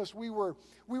Christmas, we were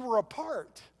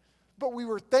apart. But we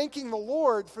were thanking the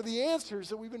Lord for the answers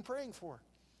that we've been praying for.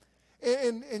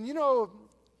 And you know,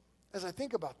 as I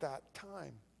think about that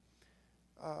time,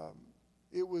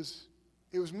 it was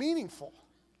meaningful.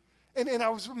 And I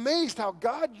was amazed how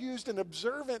God used an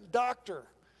observant doctor.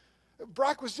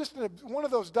 Brack was just one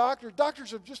of those doctors.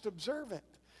 Doctors are just observant.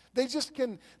 They just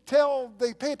can tell,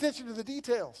 they pay attention to the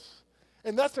details.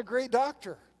 And that's a great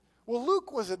doctor. Well,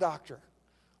 Luke was a doctor.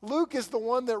 Luke is the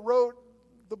one that wrote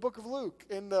the book of Luke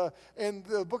and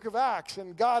the book of Acts,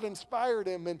 and God inspired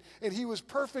him, and he was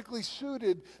perfectly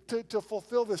suited to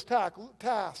fulfill this task.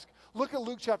 Look at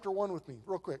Luke chapter 1 with me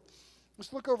real quick.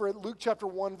 Let's look over at Luke chapter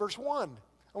 1, verse 1.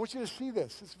 I want you to see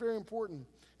this. It's very important.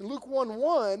 In Luke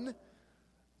 1:1,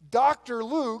 Dr.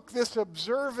 Luke, this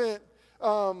observant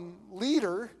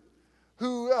leader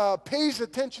who pays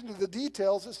attention to the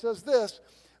details, it says this,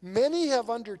 many have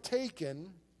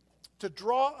undertaken to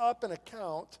draw up an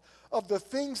account of the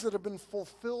things that have been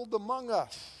fulfilled among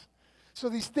us. So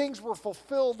these things were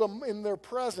fulfilled in their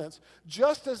presence,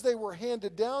 just as they were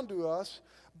handed down to us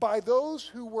by those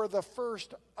who were the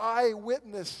first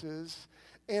eyewitnesses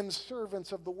and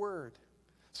servants of the word.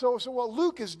 So what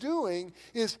Luke is doing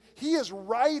is he is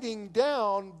writing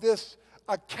down this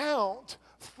account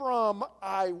from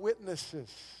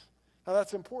eyewitnesses. Now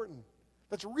that's important.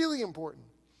 That's really important.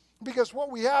 Because what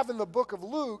we have in the book of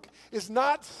Luke is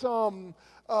not some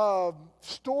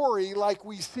story like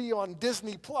we see on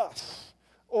Disney Plus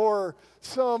or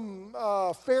some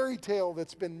fairy tale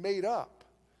that's been made up.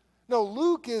 No,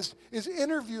 Luke is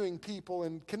interviewing people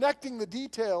and connecting the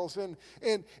details, and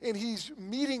he's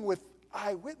meeting with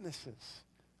eyewitnesses,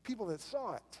 people that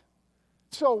saw it.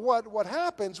 So what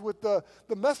happens with the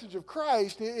message of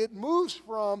Christ, it moves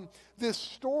from this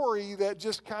story that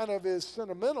just kind of is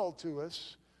sentimental to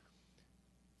us,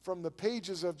 from the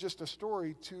pages of just a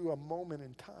story to a moment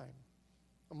in time,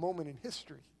 a moment in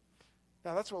history.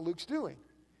 Now that's what Luke's doing.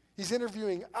 He's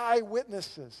interviewing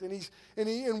eyewitnesses.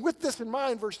 And with this in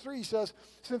mind, verse 3 he says,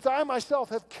 since I myself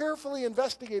have carefully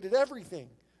investigated everything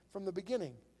from the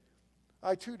beginning,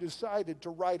 I too decided to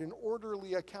write an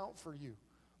orderly account for you,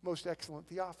 most excellent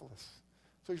Theophilus.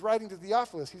 So he's writing to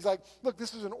Theophilus. He's like, look,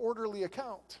 this is an orderly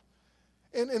account.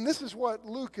 And this is what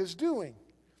Luke is doing.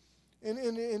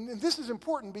 And this is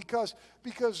important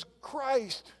because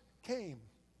Christ came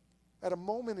at a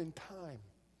moment in time.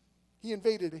 He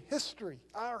invaded history,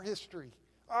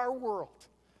 our world.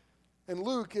 And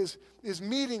Luke is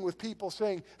meeting with people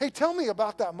saying, hey, tell me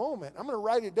about that moment. I'm going to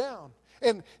write it down.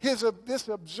 And this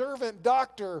observant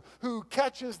doctor who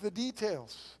catches the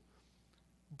details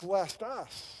blessed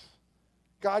us.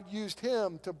 God used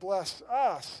him to bless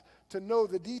us, to know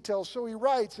the details. So he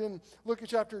writes in Luke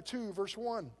chapter 2, verse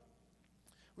 1.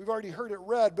 We've already heard it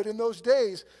read, but in those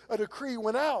days a decree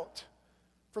went out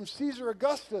from Caesar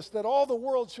Augustus that all the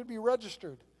world should be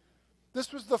registered.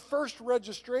 This was the first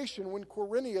registration when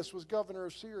Quirinius was governor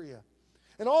of Syria.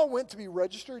 And all went to be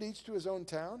registered, each to his own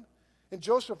town. And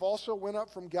Joseph also went up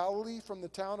from Galilee, from the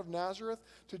town of Nazareth,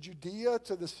 to Judea,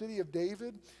 to the city of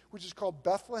David, which is called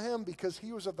Bethlehem, because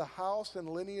he was of the house and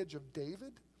lineage of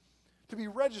David, to be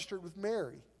registered with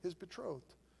Mary, his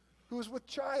betrothed, who was with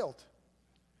child.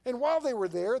 And while they were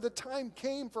there, the time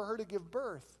came for her to give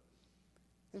birth.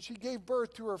 And she gave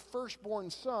birth to her firstborn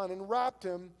son and wrapped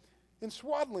him in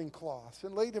swaddling cloths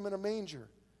and laid him in a manger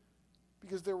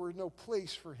because there were no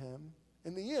place for him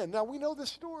in the inn. Now, we know this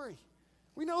story.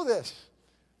 We know this.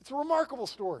 It's a remarkable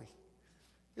story.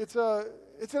 It's an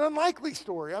unlikely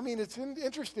story. I mean, it's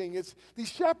interesting. These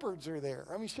shepherds are there.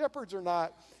 I mean, shepherds are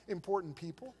not important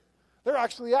people. They're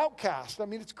actually outcasts. I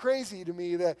mean, it's crazy to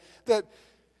me that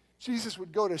Jesus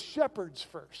would go to shepherds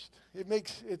first.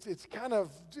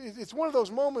 It's one of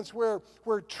those moments where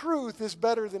truth is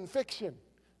better than fiction,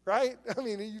 right? I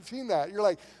mean, you've seen that. You're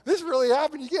like, this really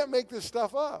happened. You can't make this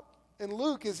stuff up. And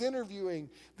Luke is interviewing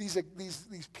these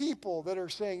people that are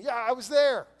saying, yeah, I was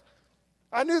there.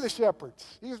 I knew the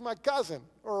shepherds. He was my cousin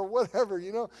or whatever,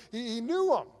 you know. He knew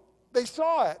them. They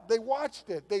saw it. They watched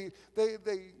it. They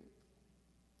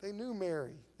knew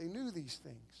Mary. They knew these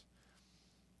things.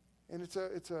 And it's an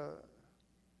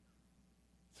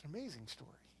amazing story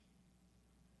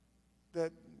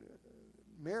that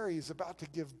Mary is about to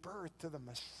give birth to the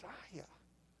Messiah.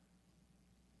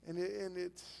 And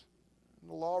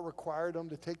the law required them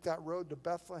to take that road to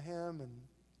Bethlehem. And,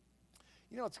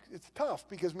 you know, it's tough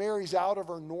because Mary's out of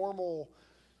her normal,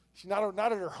 she's not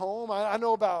at her home. I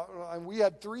know we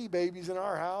had 3 babies in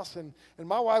our house, and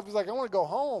my wife was like, I want to go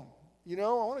home. You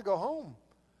know, I want to go home.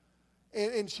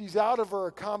 And she's out of her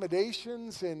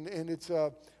accommodations, and it's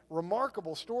a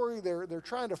remarkable story. They're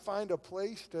trying to find a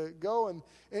place to go. And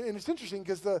it's interesting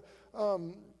because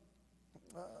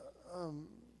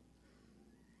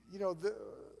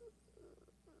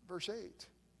verse 8.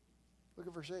 Look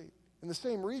at verse 8. In the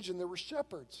same region, there were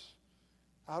shepherds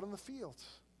out in the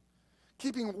fields,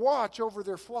 keeping watch over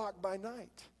their flock by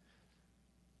night.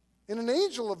 And an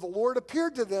angel of the Lord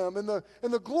appeared to them, and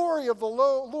the glory of the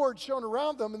Lord shone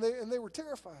around them, and they were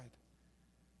terrified.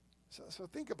 So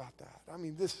think about that. I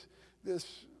mean, this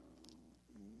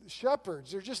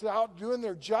shepherds, they're just out doing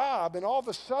their job, and all of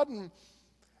a sudden,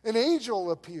 an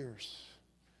angel appears.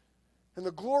 And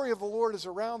the glory of the Lord is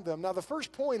around them. Now, the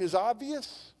first point is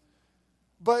obvious,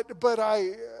 but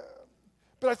I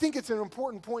think it's an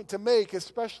important point to make,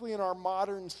 especially in our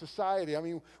modern society. I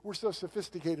mean, we're so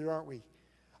sophisticated, aren't we?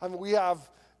 I mean, we have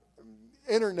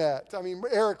internet. I mean,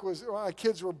 my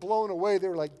kids were blown away. They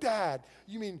were like, Dad,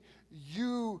 you mean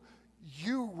you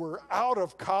were out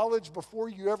of college before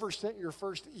you ever sent your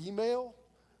first email?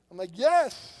 I'm like,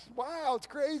 yes. Wow, it's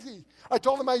crazy. I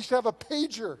told them I used to have a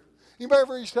pager. Anybody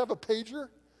ever used to have a pager?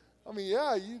 I mean,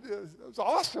 yeah, it was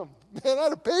awesome. Man, I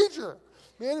had a pager.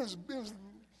 Man, it was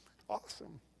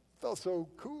awesome. It felt so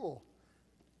cool.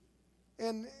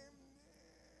 And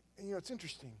you know, it's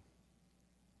interesting.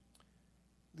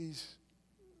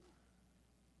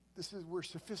 We're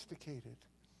sophisticated.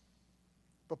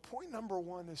 But point number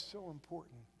 1 is so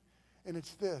important. And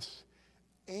it's this: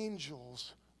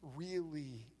 angels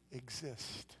really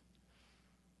exist.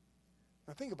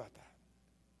 Now think about that.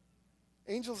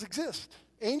 Angels exist.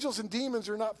 Angels and demons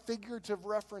are not figurative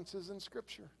references in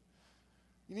Scripture.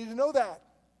 You need to know that.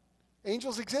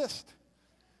 Angels exist.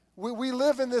 We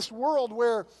live in this world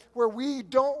where we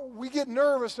get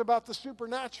nervous about the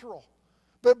supernatural.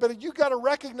 But you got to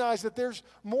recognize that there's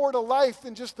more to life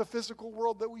than just the physical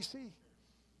world that we see.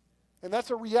 And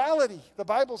that's a reality. The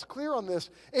Bible's clear on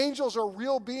this. Angels are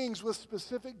real beings with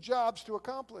specific jobs to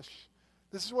accomplish.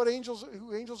 This is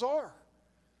who angels are.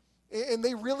 And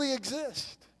they really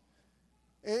exist.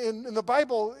 And the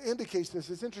Bible indicates this.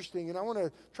 It's interesting, and I want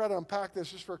to try to unpack this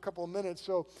just for a couple of minutes.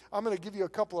 So I'm going to give you a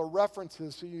couple of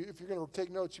references. So if you're going to take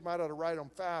notes, you might ought to write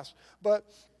them fast. But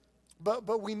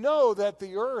we know that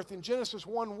the earth, in Genesis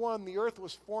 1:1, the earth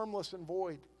was formless and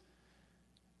void.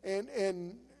 And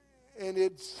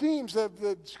it seems that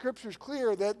the Scripture's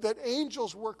clear that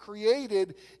angels were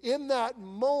created in that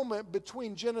moment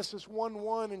between Genesis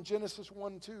 1:1 and Genesis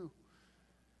 1:2.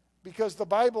 Because the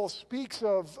Bible speaks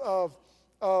of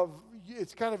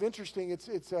it's kind of interesting.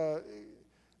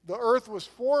 The earth was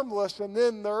formless, and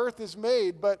then the earth is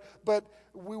made. But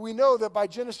we know that by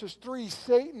Genesis 3,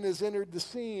 Satan has entered the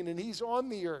scene, and he's on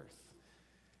the earth.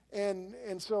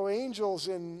 And so angels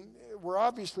were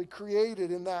obviously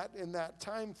created in that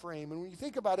time frame. And when you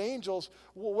think about angels,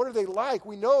 well, what are they like?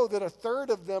 We know that 1/3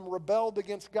 of them rebelled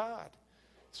against God.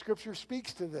 Scripture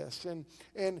speaks to this. And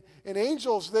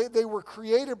angels, they were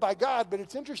created by God, but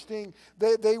it's interesting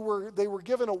that they were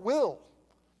given a will.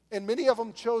 And many of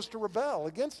them chose to rebel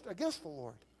against the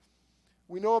Lord.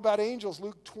 We know about angels.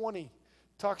 Luke 20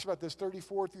 talks about this,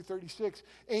 34 through 36.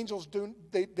 Angels,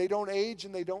 they don't age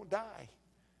and they don't die.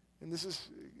 And this is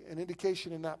an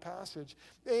indication in that passage.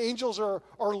 Angels are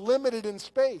limited in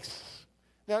space.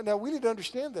 Now we need to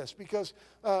understand this because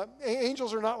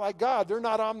angels are not like God. They're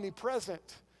not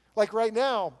omnipresent. Like right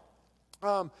now,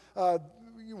 two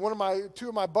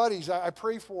of my buddies I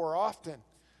pray for often.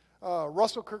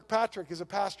 Russell Kirkpatrick is a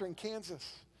pastor in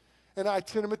Kansas. And I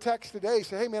sent him a text today,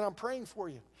 say, hey man, I'm praying for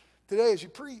you today as you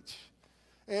preach.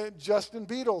 And Justin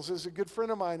Beatles is a good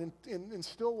friend of mine in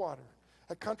Stillwater.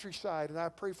 at Countryside, and I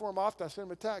pray for him often. I send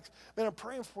him a text. Man, I'm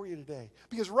praying for you today.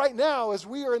 Because right now, as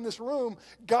we are in this room,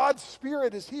 God's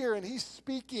Spirit is here, and he's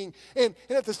speaking. And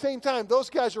at the same time, those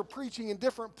guys are preaching in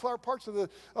different parts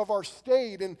of our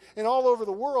state and all over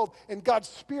the world, and God's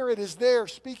Spirit is there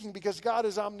speaking because God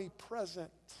is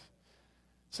omnipresent.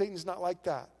 Satan's not like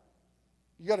that.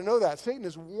 You got to know that. Satan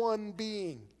is one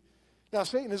being. Now,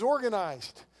 Satan is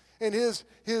organized, and his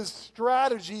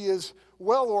strategy is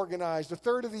well organized. A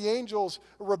third of the angels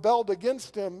rebelled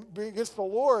against him, against the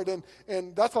Lord,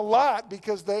 and that's a lot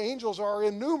because the angels are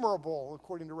innumerable,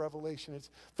 according to Revelation.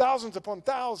 It's thousands upon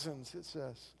thousands, it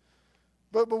says.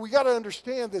 But we got to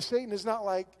understand that Satan is not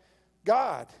like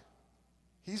God.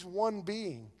 He's one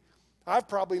being. I've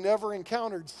probably never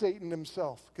encountered Satan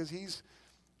himself because he's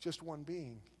just one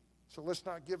being. So let's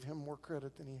not give him more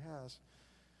credit than he has.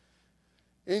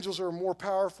 Angels are more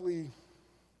powerfully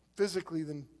physically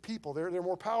than people. They're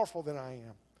more powerful than I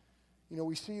am. You know,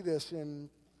 we see this in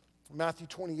Matthew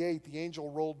 28. The angel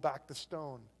rolled back the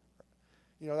stone.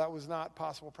 You know, that was not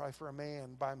possible probably for a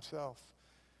man by himself.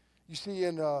 You see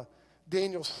in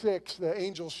Daniel 6, the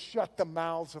angels shut the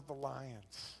mouths of the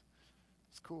lions.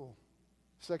 It's cool.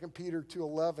 2 Peter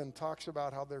 2:11 talks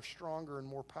about how they're stronger and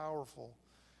more powerful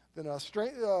than us.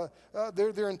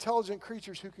 They're intelligent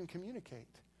creatures who can communicate.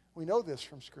 We know this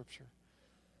from Scripture.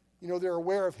 You know, they're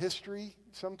aware of history,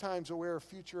 sometimes aware of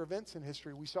future events in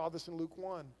history. We saw this in Luke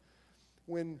 1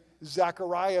 when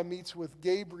Zechariah meets with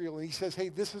Gabriel and he says, hey,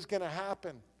 this is going to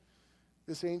happen.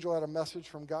 This angel had a message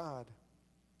from God.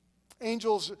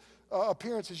 Angels'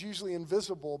 appearance is usually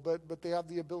invisible, but they have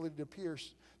the ability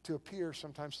to appear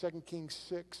sometimes. 2 Kings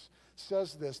 6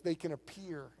 says this. They can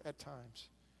appear at times.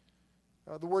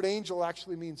 The word angel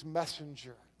actually means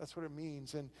messenger. That's what it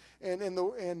means. And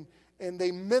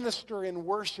they minister in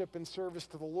worship and service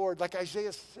to the Lord. Like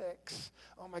Isaiah 6.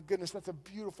 Oh my goodness, that's a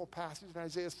beautiful passage in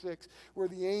Isaiah 6 where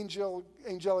the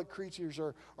angelic creatures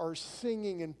are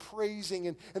singing and praising.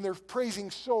 And they're praising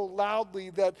so loudly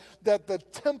that the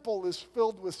temple is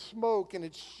filled with smoke and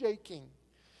it's shaking.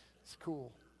 It's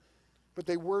cool. But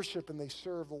they worship and they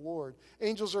serve the Lord.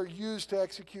 Angels are used to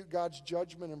execute God's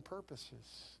judgment and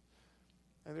purposes.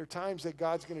 And there are times that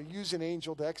God's going to use an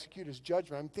angel to execute his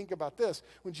judgment. I mean, think about this.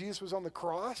 When Jesus was on the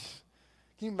cross,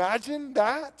 can you imagine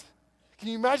that? Can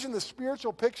you imagine the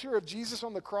spiritual picture of Jesus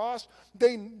on the cross?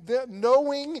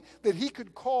 Knowing that he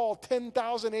could call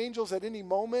 10,000 angels at any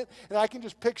moment. And I can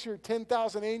just picture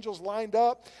 10,000 angels lined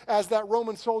up as that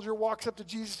Roman soldier walks up to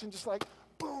Jesus and just like,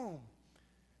 boom.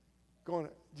 Going,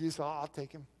 Jesus, I'll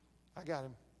take him. I got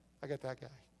him. I got that guy.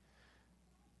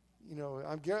 You know,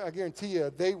 I guarantee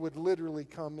you they would literally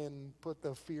come in and put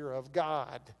the fear of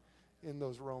God in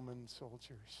those Roman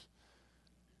soldiers.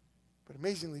 But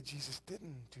amazingly, Jesus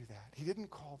didn't do that. He didn't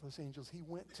call those angels. He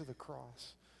went to the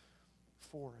cross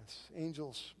for us.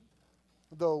 Angels,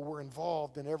 though, were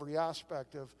involved in every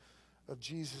aspect of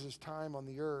Jesus' time on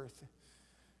the earth.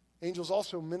 Angels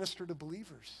also minister to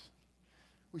believers.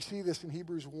 We see this in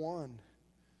Hebrews 1.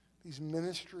 These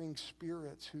ministering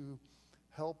spirits who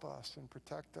help us and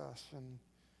protect us,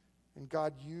 and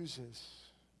God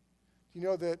uses. You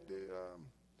know that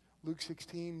Luke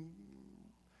 16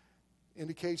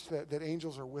 indicates that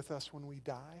angels are with us when we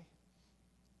die.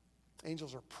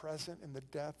 Angels are present in the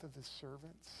death of his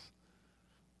servants.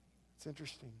 It's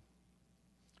interesting.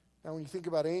 Now, when you think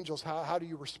about angels, how do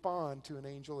you respond to an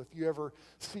angel? If you ever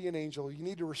see an angel, you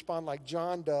need to respond like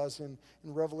John does in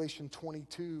Revelation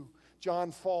 22.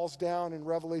 John falls down in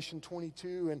Revelation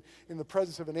 22 and in the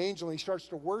presence of an angel, and he starts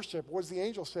to worship. What does the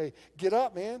angel say? Get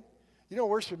up, man. You don't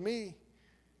worship me.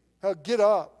 Get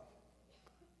up.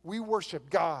 We worship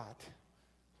God.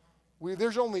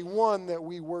 There's only one that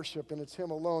we worship, and it's him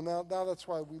alone. Now that's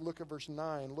why we look at verse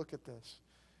 9. Look at this.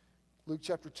 Luke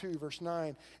chapter 2, verse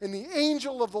 9. And the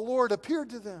angel of the Lord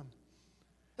appeared to them,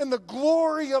 and the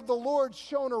glory of the Lord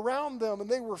shone around them, and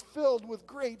they were filled with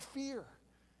great fear.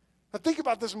 Now think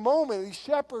about this moment, these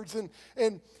shepherds, and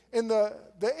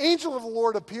the angel of the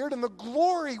Lord appeared, and the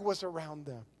glory was around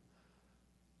them.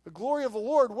 The glory of the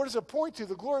Lord, what does it point to?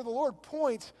 The glory of the Lord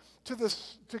points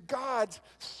to God's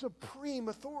supreme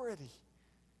authority.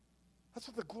 That's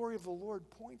what the glory of the Lord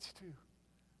points to.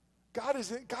 God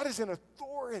is in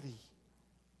authority.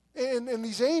 And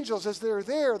these angels, as they're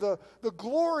there, the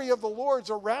glory of the Lord's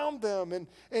around them.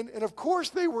 And of course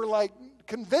they were like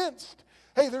convinced,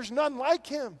 hey, there's none like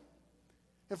him.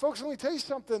 And folks, let me tell you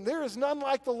something. There is none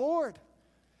like the Lord.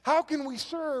 How can we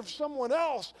serve someone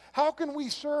else? How can we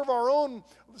serve our own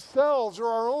selves or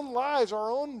our own lives,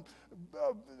 our own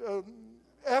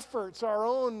efforts, our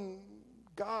own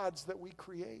gods that we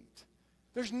create?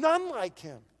 There's none like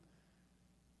him.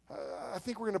 I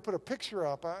think we're going to put a picture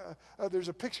up. There's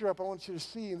a picture up I want you to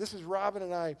see. And this is Robin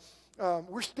and I.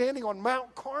 We're standing on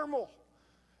Mount Carmel.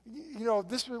 You know,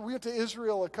 we went to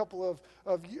Israel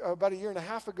about a year and a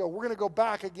half ago. We're going to go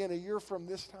back again a year from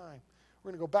this time.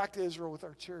 We're going to go back to Israel with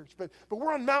our church. But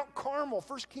we're on Mount Carmel.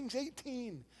 1 Kings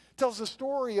 18 tells the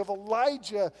story of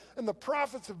Elijah and the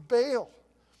prophets of Baal.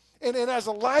 And as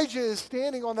Elijah is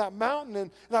standing on that mountain,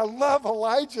 and I love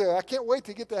Elijah. I can't wait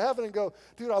to get to heaven and go,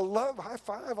 dude, I love high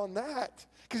five on that.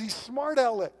 Because he's smart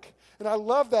aleck. And I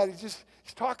love that. He's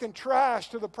talking trash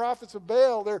to the prophets of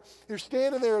Baal. They're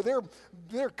standing there.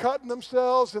 They're cutting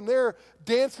themselves and they're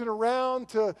dancing around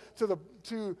to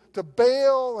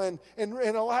Baal. And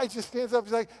Elijah stands up.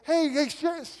 He's like, hey,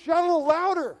 shout a little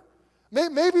louder.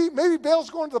 Maybe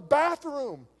Baal's going to the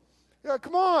bathroom. Yeah,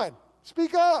 come on,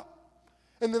 speak up.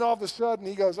 And then all of a sudden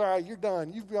he goes, all right, you're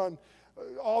done. You've gone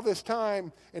all this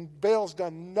time and Baal's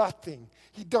done nothing.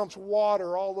 He dumps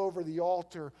water all over the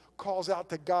altar, calls out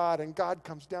to God, and God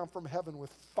comes down from heaven with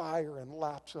fire and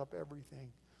laps up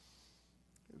everything.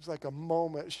 It was like a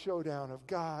moment, showdown of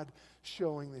God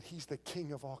showing that he's the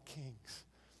King of all kings.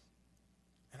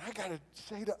 And I got to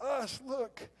say to us,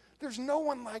 look, there's no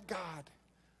one like God.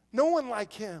 No one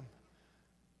like him.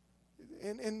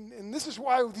 And this is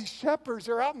why these shepherds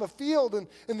are out in the field and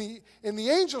the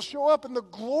angels show up and the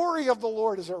glory of the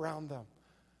Lord is around them.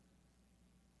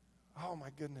 Oh my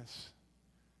goodness.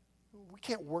 We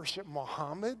can't worship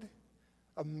Muhammad,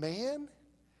 a man.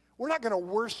 We're not going to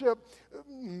worship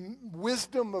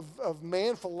wisdom of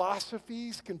man,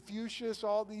 philosophies, Confucius,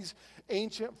 all these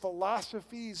ancient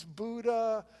philosophies,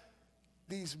 Buddha,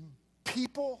 these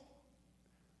people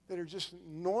that are just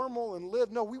normal and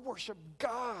live. No, we worship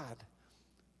God,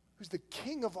 who's the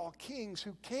King of all kings,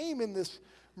 who came in this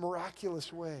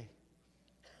miraculous way.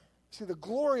 See, the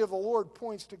glory of the Lord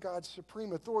points to God's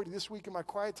supreme authority. This week in my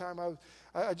quiet time,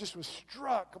 I just was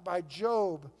struck by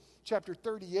Job chapter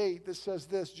 38 that says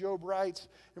this. Job writes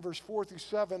in verse 4 through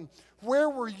 7, "Where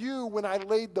were you when I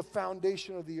laid the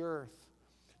foundation of the earth?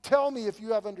 Tell me if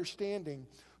you have understanding.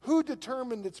 Who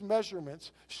determined its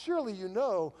measurements? Surely you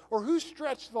know. Or who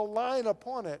stretched the line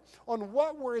upon it? On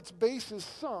what were its bases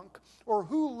sunk? Or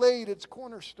who laid its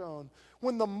cornerstone?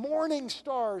 When the morning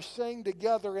stars sang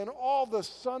together and all the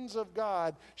sons of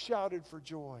God shouted for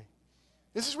joy."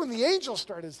 This is when the angels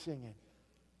started singing.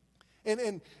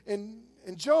 And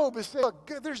Job is saying,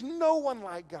 look, there's no one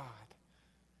like God.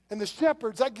 And the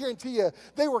shepherds, I guarantee you,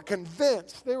 they were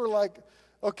convinced. They were like,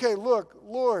 okay, look,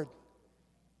 Lord,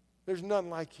 there's none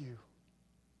like you.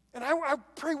 And I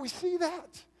pray we see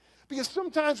that. Because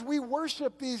sometimes we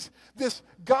worship this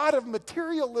God of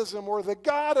materialism or the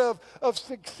God of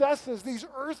successes, these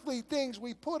earthly things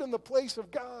we put in the place of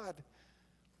God.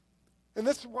 And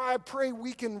that's why I pray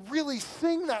we can really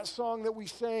sing that song that we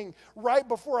sang right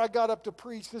before I got up to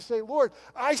preach, to say, Lord,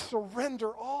 I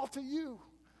surrender all to you.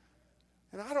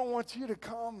 And I don't want you to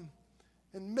come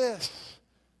and miss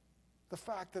the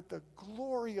fact that the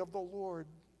glory of the Lord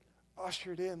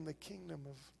ushered in the kingdom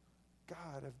of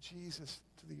God, of Jesus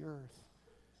to the earth.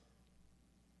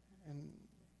 And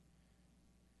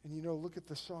you know, look at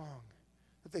the song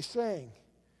that they sang.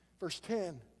 Verse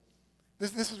 10.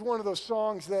 This is one of those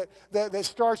songs that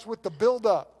starts with the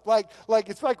buildup. Like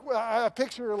it's like I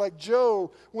picture like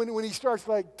Joe when he starts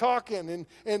like talking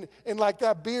and like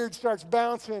that beard starts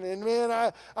bouncing, and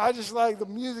man, I just like the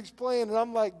music's playing and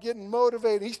I'm like getting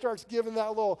motivated. He starts giving that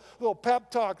little pep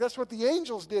talk. That's what the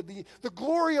angels did. The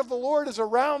glory of the Lord is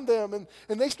around them,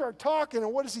 and they start talking,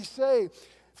 and what does he say?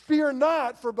 "Fear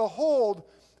not, for behold,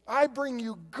 I bring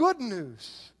you good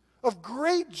news of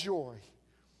great joy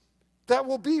that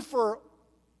will be for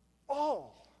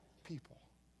all people."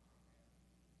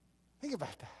 Think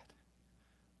about that.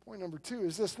 Point number 2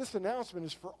 is this announcement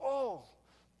is for all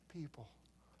people.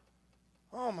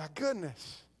 Oh my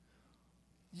goodness.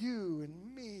 You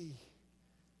and me,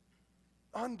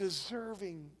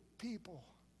 undeserving people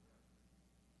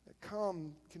that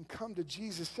can come to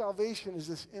Jesus. Salvation is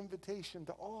this invitation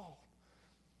to all.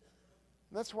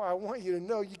 And that's why I want you to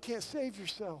know you can't save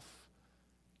yourself.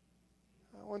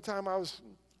 One time I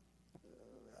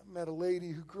met a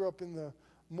lady who grew up in the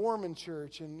Mormon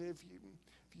church, and if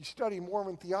you study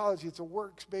Mormon theology, it's a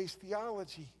works-based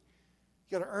theology.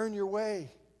 You got to earn your way.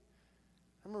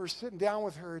 I remember sitting down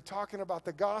with her talking about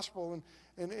the gospel,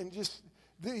 and just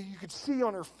you could see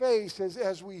on her face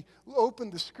as we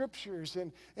opened the scriptures,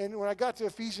 and when I got to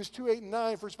Ephesians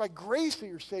 2:8-9, "For it's by grace that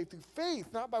you're saved through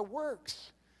faith, not by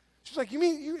works." She's like,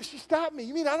 she stopped me.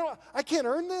 You mean I can't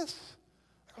earn this?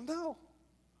 I go, no.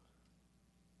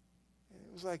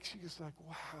 It was like, she was like,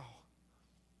 wow,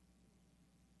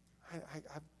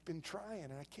 I've been trying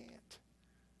and I can't.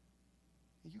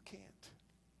 You can't.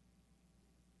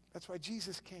 That's why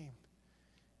Jesus came.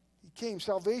 He came.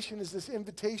 Salvation is this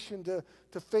invitation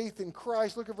to faith in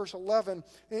Christ. Look at verse 11.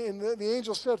 And the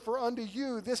angel said, for unto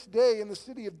you this day in the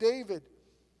city of David,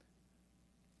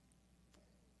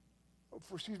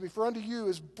 for unto you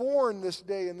is born this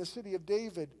day in the city of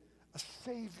David a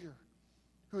Savior,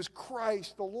 who is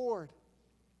Christ the Lord.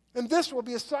 And this will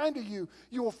be a sign to you.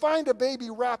 You will find a baby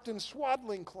wrapped in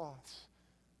swaddling cloths.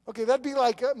 Okay, that'd be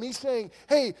like me saying,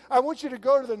 hey, I want you to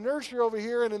go to the nursery over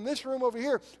here, and in this room over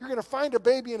here, you're going to find a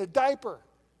baby in a diaper.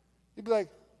 You'd be like,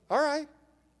 all right.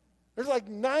 There's like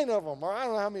 9 of them, or I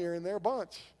don't know how many are in there, a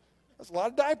bunch. That's a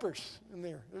lot of diapers in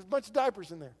there. There's a bunch of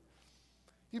diapers in there.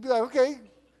 You'd be like, okay,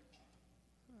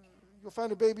 you'll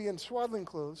find a baby in swaddling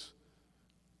clothes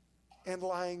and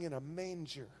lying in a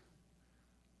manger.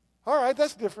 All right,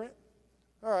 that's different.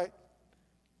 All right,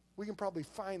 we can probably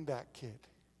find that kid.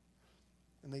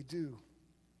 And they do.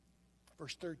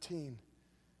 Verse 13.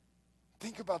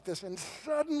 Think about this. And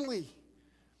suddenly,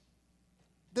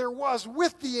 there was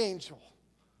with the angel.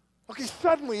 Okay,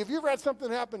 suddenly. Have you ever had something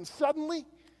happen suddenly?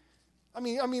 I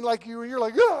mean, like you're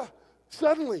like,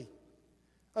 suddenly.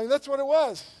 I mean, that's what it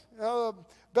was.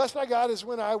 Best I got is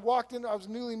when I walked in, I was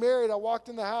newly married, I walked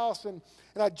in the house, and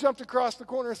I jumped across the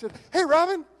corner and said, hey,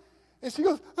 Robin. And she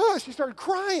goes, she started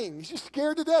crying. She's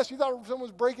scared to death. She thought someone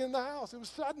was breaking in the house. It was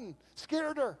sudden.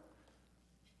 Scared her.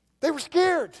 They were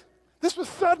scared. This was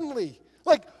suddenly.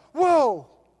 Like, whoa.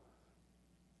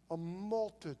 A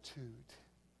multitude.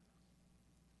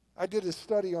 I did a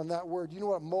study on that word. You know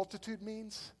what multitude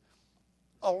means?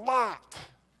 A lot.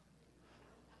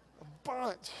 A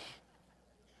bunch.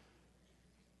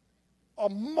 A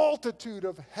multitude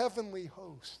of heavenly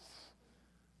hosts.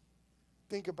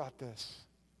 Think about this.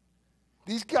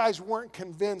 These guys weren't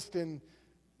convinced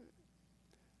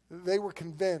they were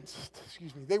convinced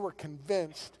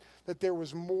that there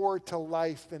was more to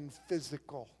life than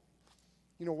physical.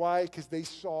 You know why? Because they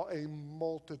saw a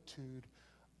multitude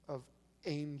of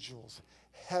angels,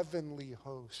 heavenly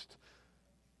hosts,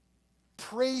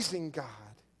 praising God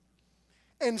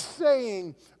and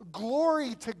saying,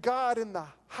 glory to God in the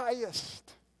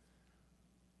highest.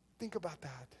 Think about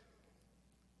that.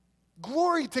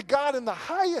 Glory to God in the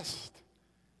highest.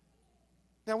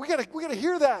 Now, we gotta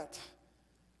hear that.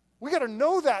 We got to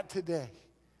know that today.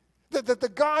 That the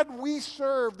God we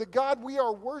serve, the God we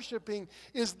are worshiping,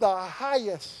 is the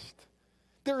highest.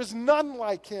 There is none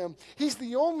like him. He's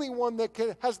the only one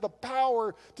that has the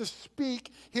power to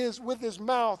speak with his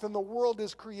mouth, and the world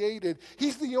is created.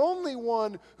 He's the only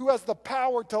one who has the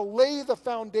power to lay the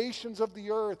foundations of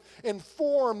the earth and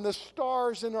form the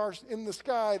stars in the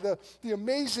sky. The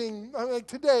amazing,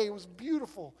 today it was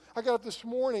beautiful. I got up this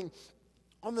morning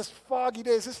on this foggy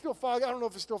day. Is it still foggy? I don't know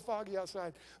if it's still foggy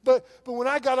outside. But when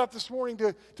I got up this morning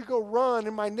to go run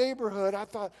in my neighborhood, I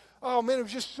thought, oh man, it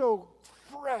was just so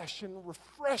fresh and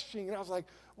refreshing. And I was like,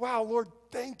 wow, Lord,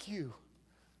 thank you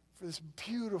for this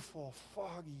beautiful,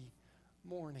 foggy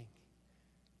morning.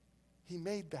 He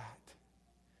made that.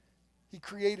 He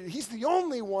created it. He's the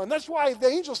only one. That's why the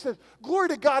angel said, glory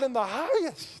to God in the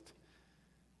highest.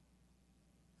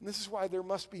 And this is why there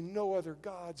must be no other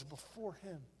gods before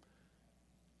him.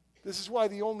 This is why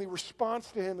the only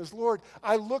response to him is, Lord,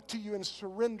 I look to you and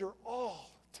surrender all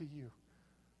to you.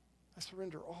 I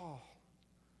surrender all.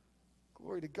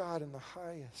 Glory to God in the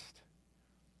highest.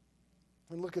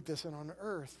 And look at this, and on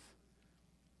earth,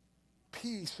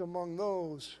 peace among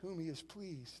those whom he is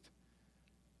pleased.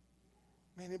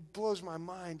 Man, it blows my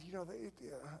mind. You know,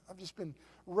 I've just been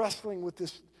wrestling with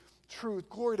this truth.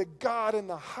 Glory to God in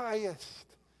the highest.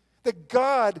 That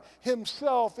God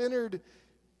himself entered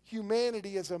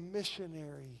humanity as a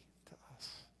missionary to us.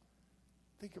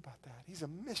 Think about that. He's a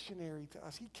missionary to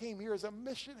us. He came here as a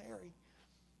missionary,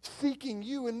 seeking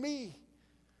you and me,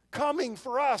 coming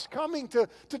for us, coming to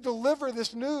deliver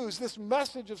this news, this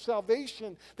message of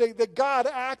salvation, that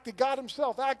God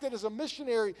himself acted as a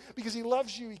missionary because he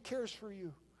loves you, he cares for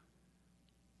you.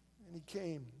 And he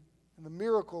came. And the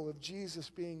miracle of Jesus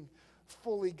being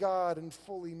fully God and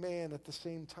fully man at the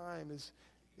same time is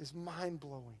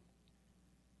mind-blowing.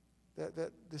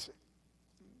 That this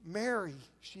Mary,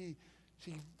 she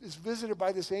is visited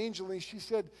by this angel, and he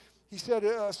said,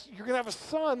 you're going to have a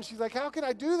son. She's like, how can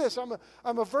I do this?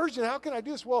 I'm a virgin. How can I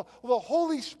do this? Well, the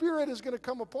Holy Spirit is going to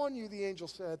come upon you, the angel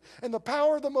said, and the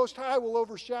power of the Most High will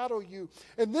overshadow you,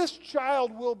 and this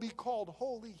child will be called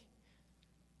holy.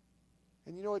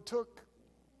 And you know, it took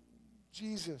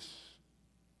Jesus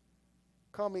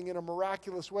coming in a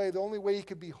miraculous way. The only way he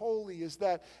could be holy is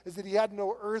that he had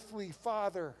no earthly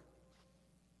father.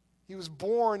 He was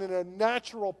born in a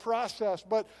natural process,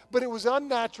 but it was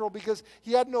unnatural because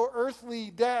he had no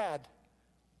earthly dad.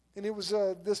 And it was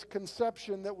this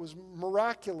conception that was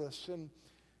miraculous. And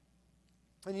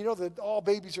you know that all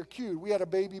babies are cute. We had a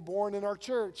baby born in our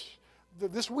church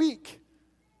this week.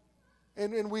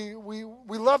 And we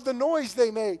love the noise they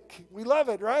make. We love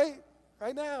it, right?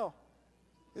 Right now.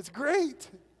 It's great.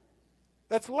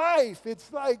 That's life.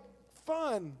 It's like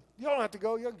fun. You don't have to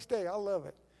go. You can stay. I love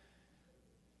it.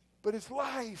 But it's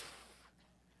life.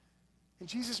 And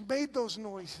Jesus made those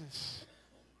noises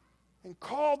and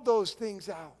called those things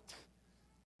out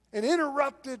and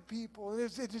interrupted people. And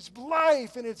it's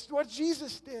life, and it's what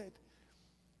Jesus did.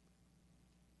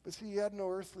 But see, he had no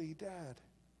earthly dad.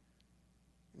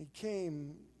 And he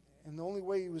came, and the only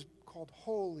way he was called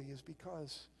holy is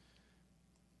because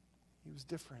he was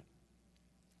different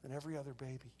than every other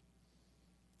baby.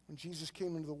 When Jesus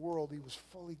came into the world, he was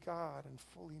fully God and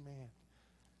fully man.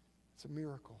 It's a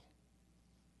miracle.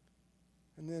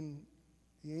 And then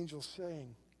the angel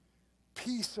saying,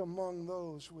 peace among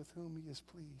those with whom he is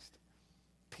pleased.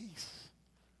 Peace.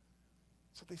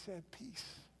 So they said,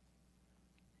 peace.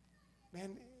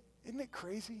 Man, isn't it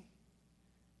crazy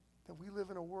that we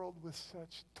live in a world with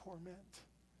such torment,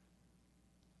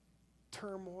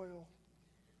 turmoil,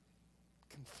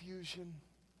 confusion?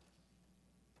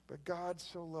 But God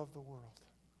so loved the world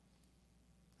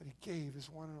that he gave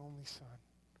his one and only Son,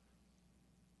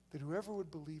 that whoever would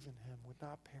believe in him would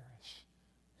not perish,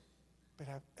 but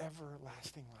have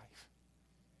everlasting life.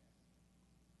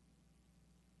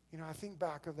 You know, I think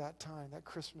back of that time, that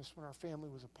Christmas when our family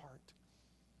was apart.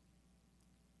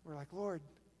 We're like, Lord,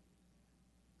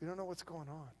 we don't know what's going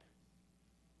on.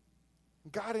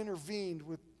 And God intervened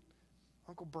with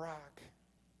Uncle Brack.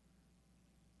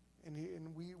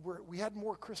 And we had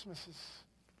more Christmases.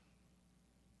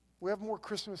 We have more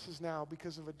Christmases now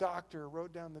because of a doctor who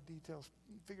wrote down the details,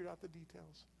 figured out the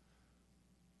details.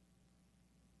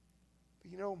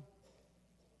 But you know,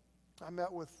 I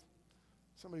met with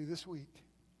somebody this week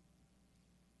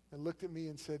and looked at me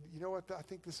and said, you know what, I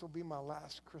think this will be my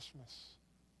last Christmas.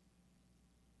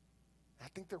 I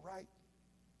think they're right.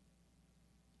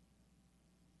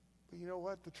 But you know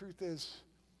what, the truth is,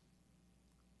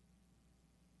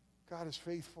 God is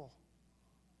faithful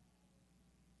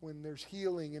when there's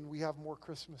healing and we have more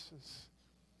Christmases.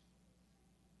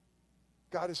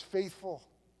 God is faithful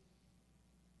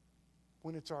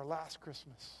when it's our last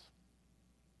Christmas.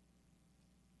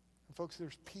 And folks,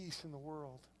 there's peace in the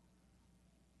world.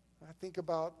 And I think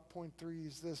about point 3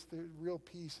 is this: the real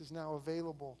peace is now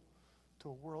available to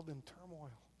a world in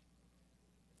turmoil.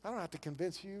 I don't have to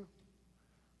convince you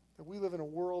that we live in a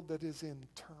world that is in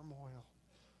turmoil.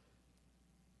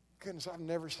 Goodness, I've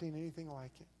never seen anything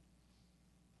like it.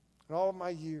 In all of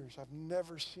my years, I've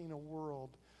never seen a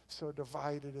world so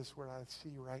divided as what I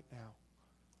see right now.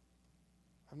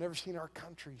 I've never seen our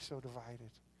country so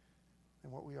divided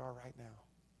than what we are right now.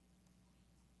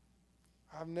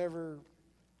 I've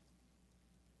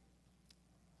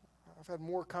had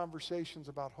more conversations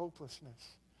about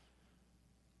hopelessness.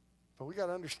 But we got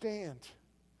to understand,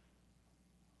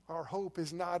 our hope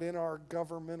is not in our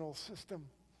governmental system.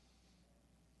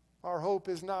 Our hope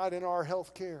is not in our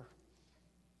health care.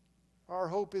 Our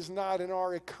hope is not in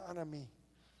our economy.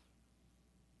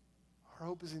 Our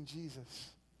hope is in Jesus.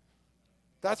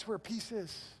 That's where peace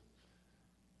is.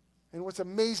 And what's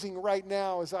amazing right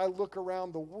now as I look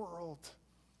around the world,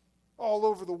 all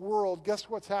over the world, guess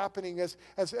what's happening as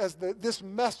this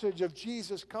message of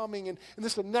Jesus coming and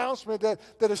this announcement that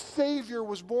a Savior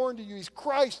was born to you. He's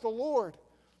Christ the Lord.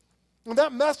 And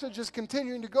that message is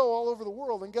continuing to go all over the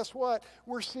world. And guess what?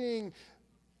 We're seeing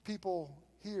people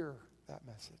hear that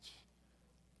message.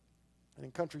 And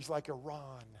in countries like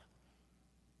Iran,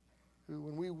 who,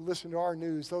 when we listen to our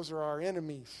news, those are our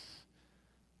enemies.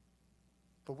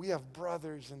 But we have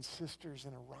brothers and sisters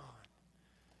in Iran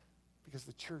because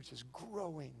the church is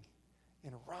growing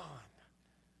in Iran.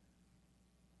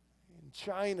 In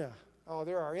China, oh,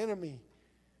 they're our enemy.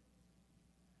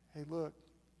 Hey, look.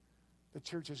 The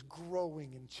church is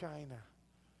growing in China.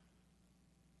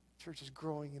 The church is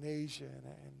growing in Asia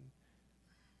and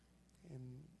in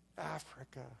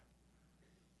Africa,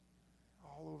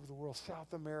 all over the world,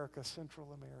 South America,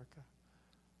 Central America,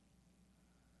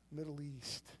 Middle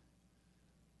East,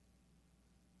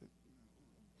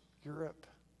 Europe.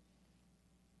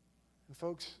 And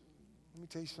folks, let me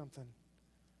tell you something.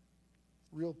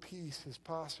 Real peace is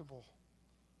possible.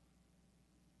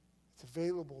 It's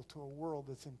available to a world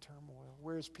that's in turmoil.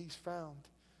 Where is peace found?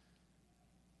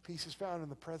 Peace is found in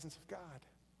the presence of God.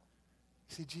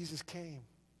 See, Jesus came,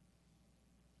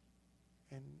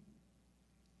 and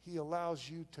he allows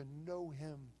you to know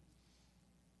him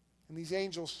And these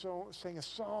angels sang a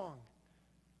song.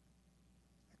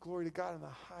 Glory to God in the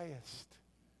highest.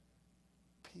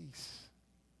 Peace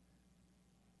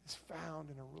is found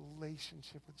in a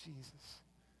relationship with Jesus.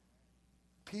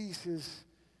 Peace is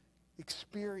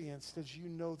experienced as you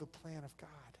know the plan of God.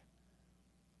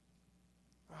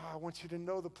 I want you to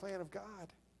know the plan of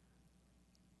God.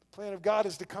 The plan of God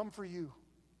is to come for you,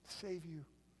 to save you,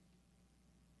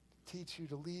 to teach you,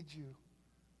 to lead you.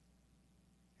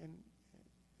 And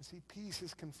see, peace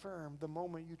is confirmed the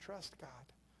moment you trust God.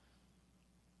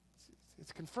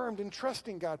 It's confirmed in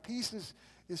trusting God. Peace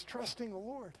is trusting the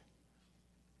Lord.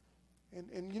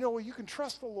 And you know what? You can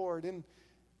trust the Lord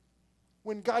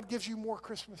when God gives you more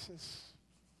Christmases.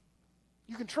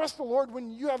 You can trust the Lord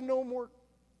when you have no more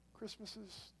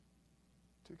Christmases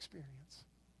to experience.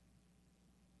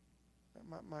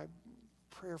 My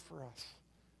prayer for us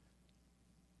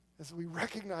as we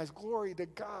recognize glory to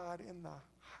God in the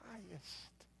highest.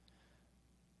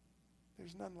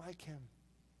 There's none like him.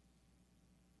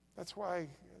 That's why,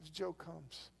 as Joe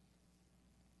comes,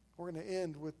 we're going to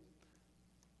end with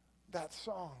that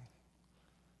song.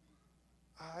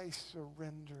 I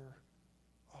surrender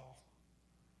all.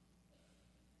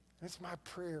 And it's my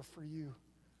prayer for you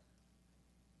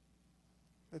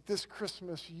that this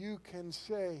Christmas you can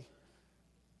say,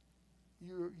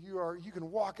 you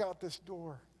can walk out this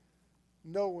door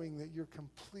knowing that you're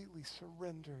completely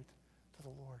surrendered to the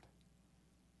Lord.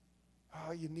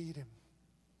 Oh, you need him.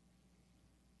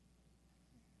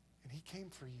 And he came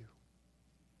for you.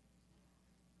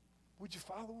 Would you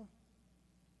follow him?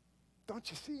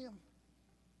 Don't you see him?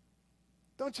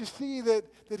 Don't you see that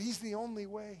he's the only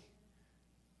way?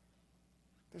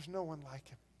 There's no one like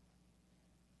him.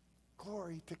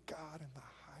 Glory to God in the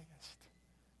highest.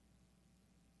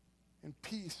 And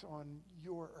peace on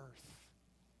your earth.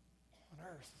 On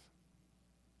earth.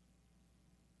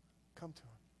 Come to him.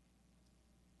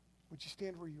 Would you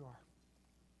stand where you are?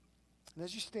 And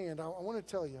as you stand, I want to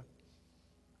tell you,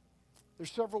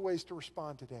 there's several ways to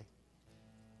respond today.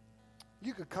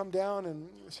 You could come down, and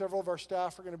several of our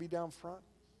staff are going to be down front.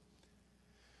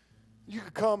 You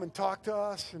could come and talk to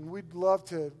us, and we'd love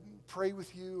to pray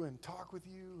with you and talk with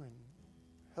you and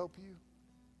help you.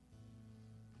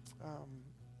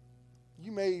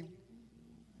 You may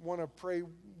want to pray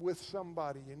with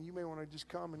somebody, and you may want to just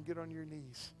come and get on your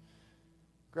knees.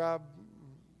 Grab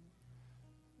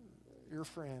your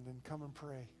friend and come and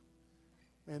pray.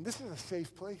 Man, this is a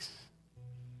safe place.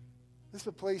 This is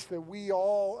a place that we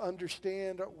all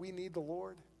understand we need the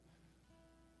Lord.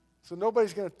 So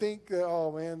nobody's going to think that,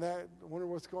 oh man, I wonder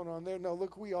what's going on there. No,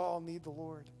 look, we all need the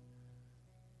Lord.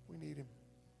 We need him.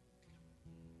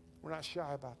 We're not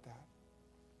shy about that.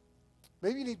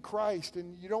 Maybe you need Christ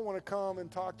and you don't want to come and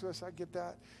talk to us. I get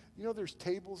that. You know, there's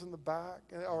tables in the back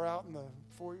or out in the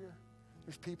foyer.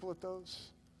 There's people at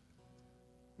those.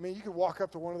 I mean, you could walk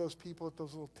up to one of those people at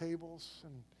those little tables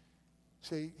and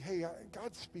say, hey,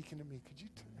 God's speaking to me. Could you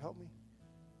help me?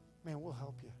 Man, we'll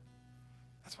help you.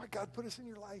 That's why God put us in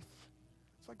your life.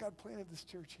 That's why God planted this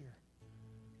church here.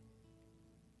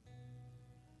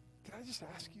 Can I just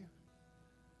ask you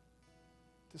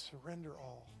to surrender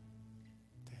all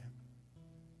to him?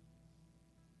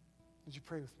 Would you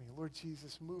pray with me? Lord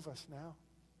Jesus, move us now.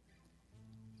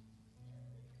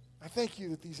 I thank you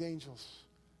that these angels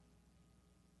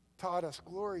taught us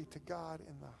glory to God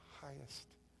in the highest.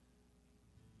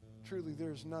 Truly,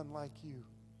 there is none like you.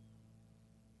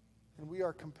 And we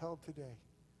are compelled today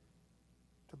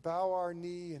to bow our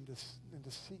knee and to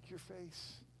seek your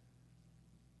face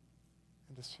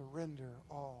and to surrender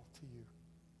all to you.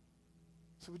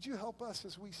 So would you help us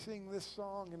as we sing this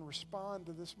song and respond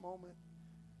to this moment?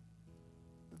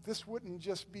 That this wouldn't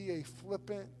just be a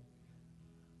flippant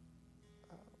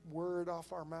word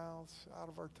off our mouths, out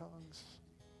of our tongues,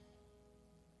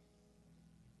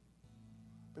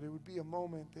 but it would be a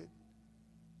moment that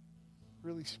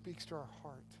really speaks to our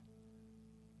heart.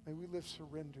 May we live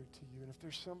surrendered to you. And if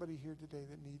there's somebody here today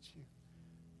that needs you,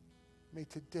 may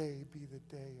today be the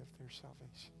day of their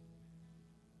salvation.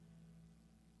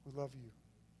 We love you.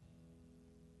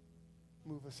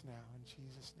 Move us now in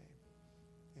Jesus' name.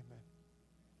 Amen.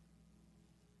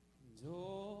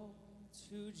 Oh,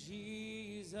 to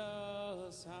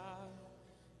Jesus I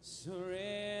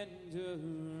surrender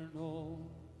all.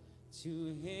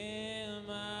 To him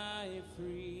I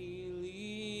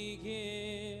freely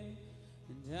give,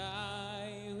 and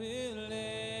I will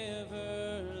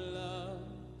ever love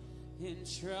and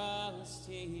trust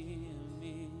him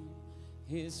in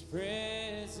his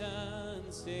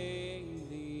presence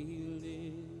daily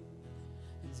live.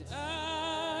 And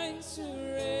I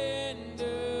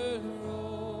surrender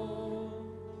all,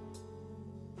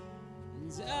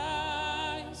 and I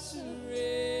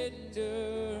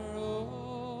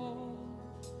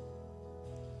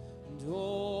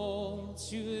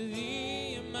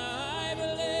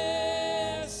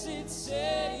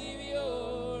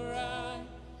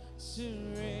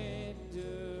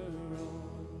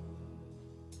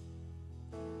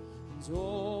And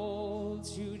all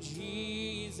to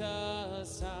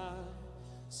Jesus I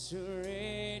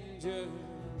surrender.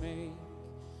 Make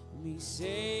me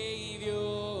Savior,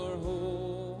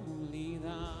 wholly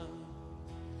thine,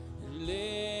 and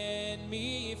let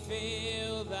me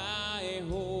feel thy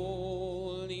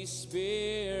Holy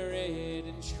Spirit,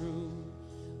 and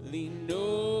truly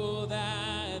know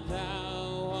that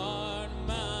thou art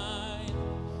mine.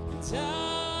 And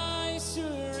I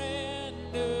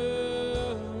surrender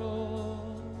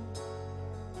all,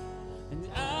 and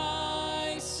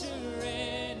I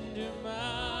surrender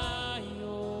my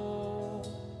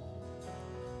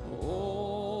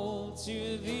all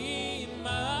to thee,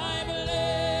 my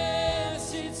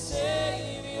blessed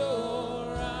Savior.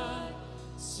 I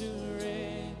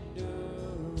surrender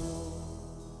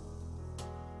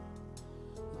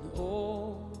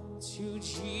all to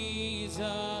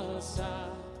Jesus I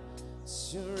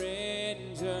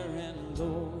surrender, and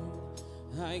Lord,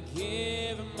 I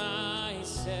give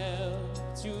myself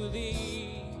to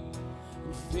thee.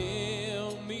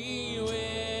 Fill me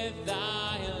with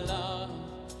thy love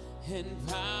and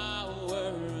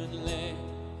power, and let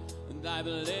thy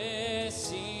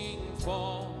blessing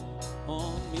fall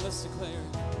on me. Let's declare.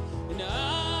 And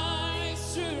I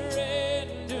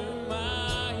surrender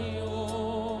my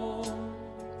all,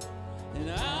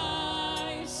 and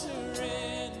I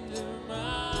surrender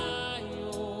my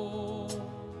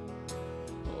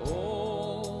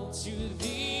all to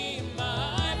thee,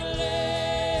 my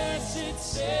blessed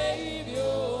Savior.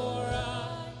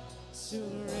 I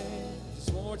surrender.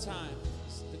 Just one more time.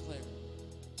 Just declare.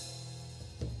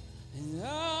 And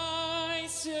I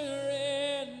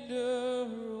surrender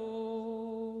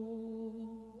all.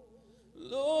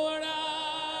 Lord,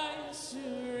 I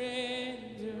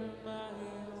surrender my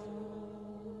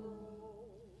all.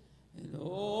 And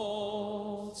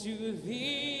all to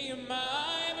thee,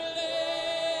 my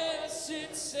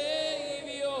blessed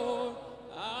Savior,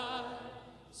 I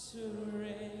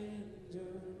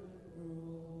surrender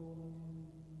all.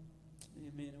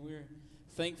 Amen. We're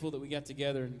thankful that we got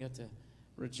together and got to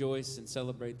rejoice and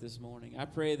celebrate this morning. I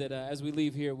pray that as we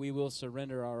leave here, we will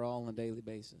surrender our all on a daily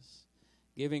basis,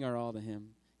 giving our all to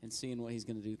Him and seeing what He's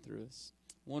going to do through us.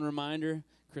 One reminder,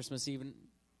 Christmas Eve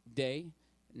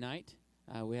night,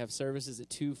 we have services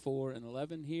at 2, 4, and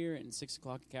 11 here, and 6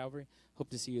 o'clock at Calvary. Hope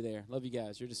to see you there. Love you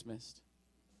guys. You're dismissed.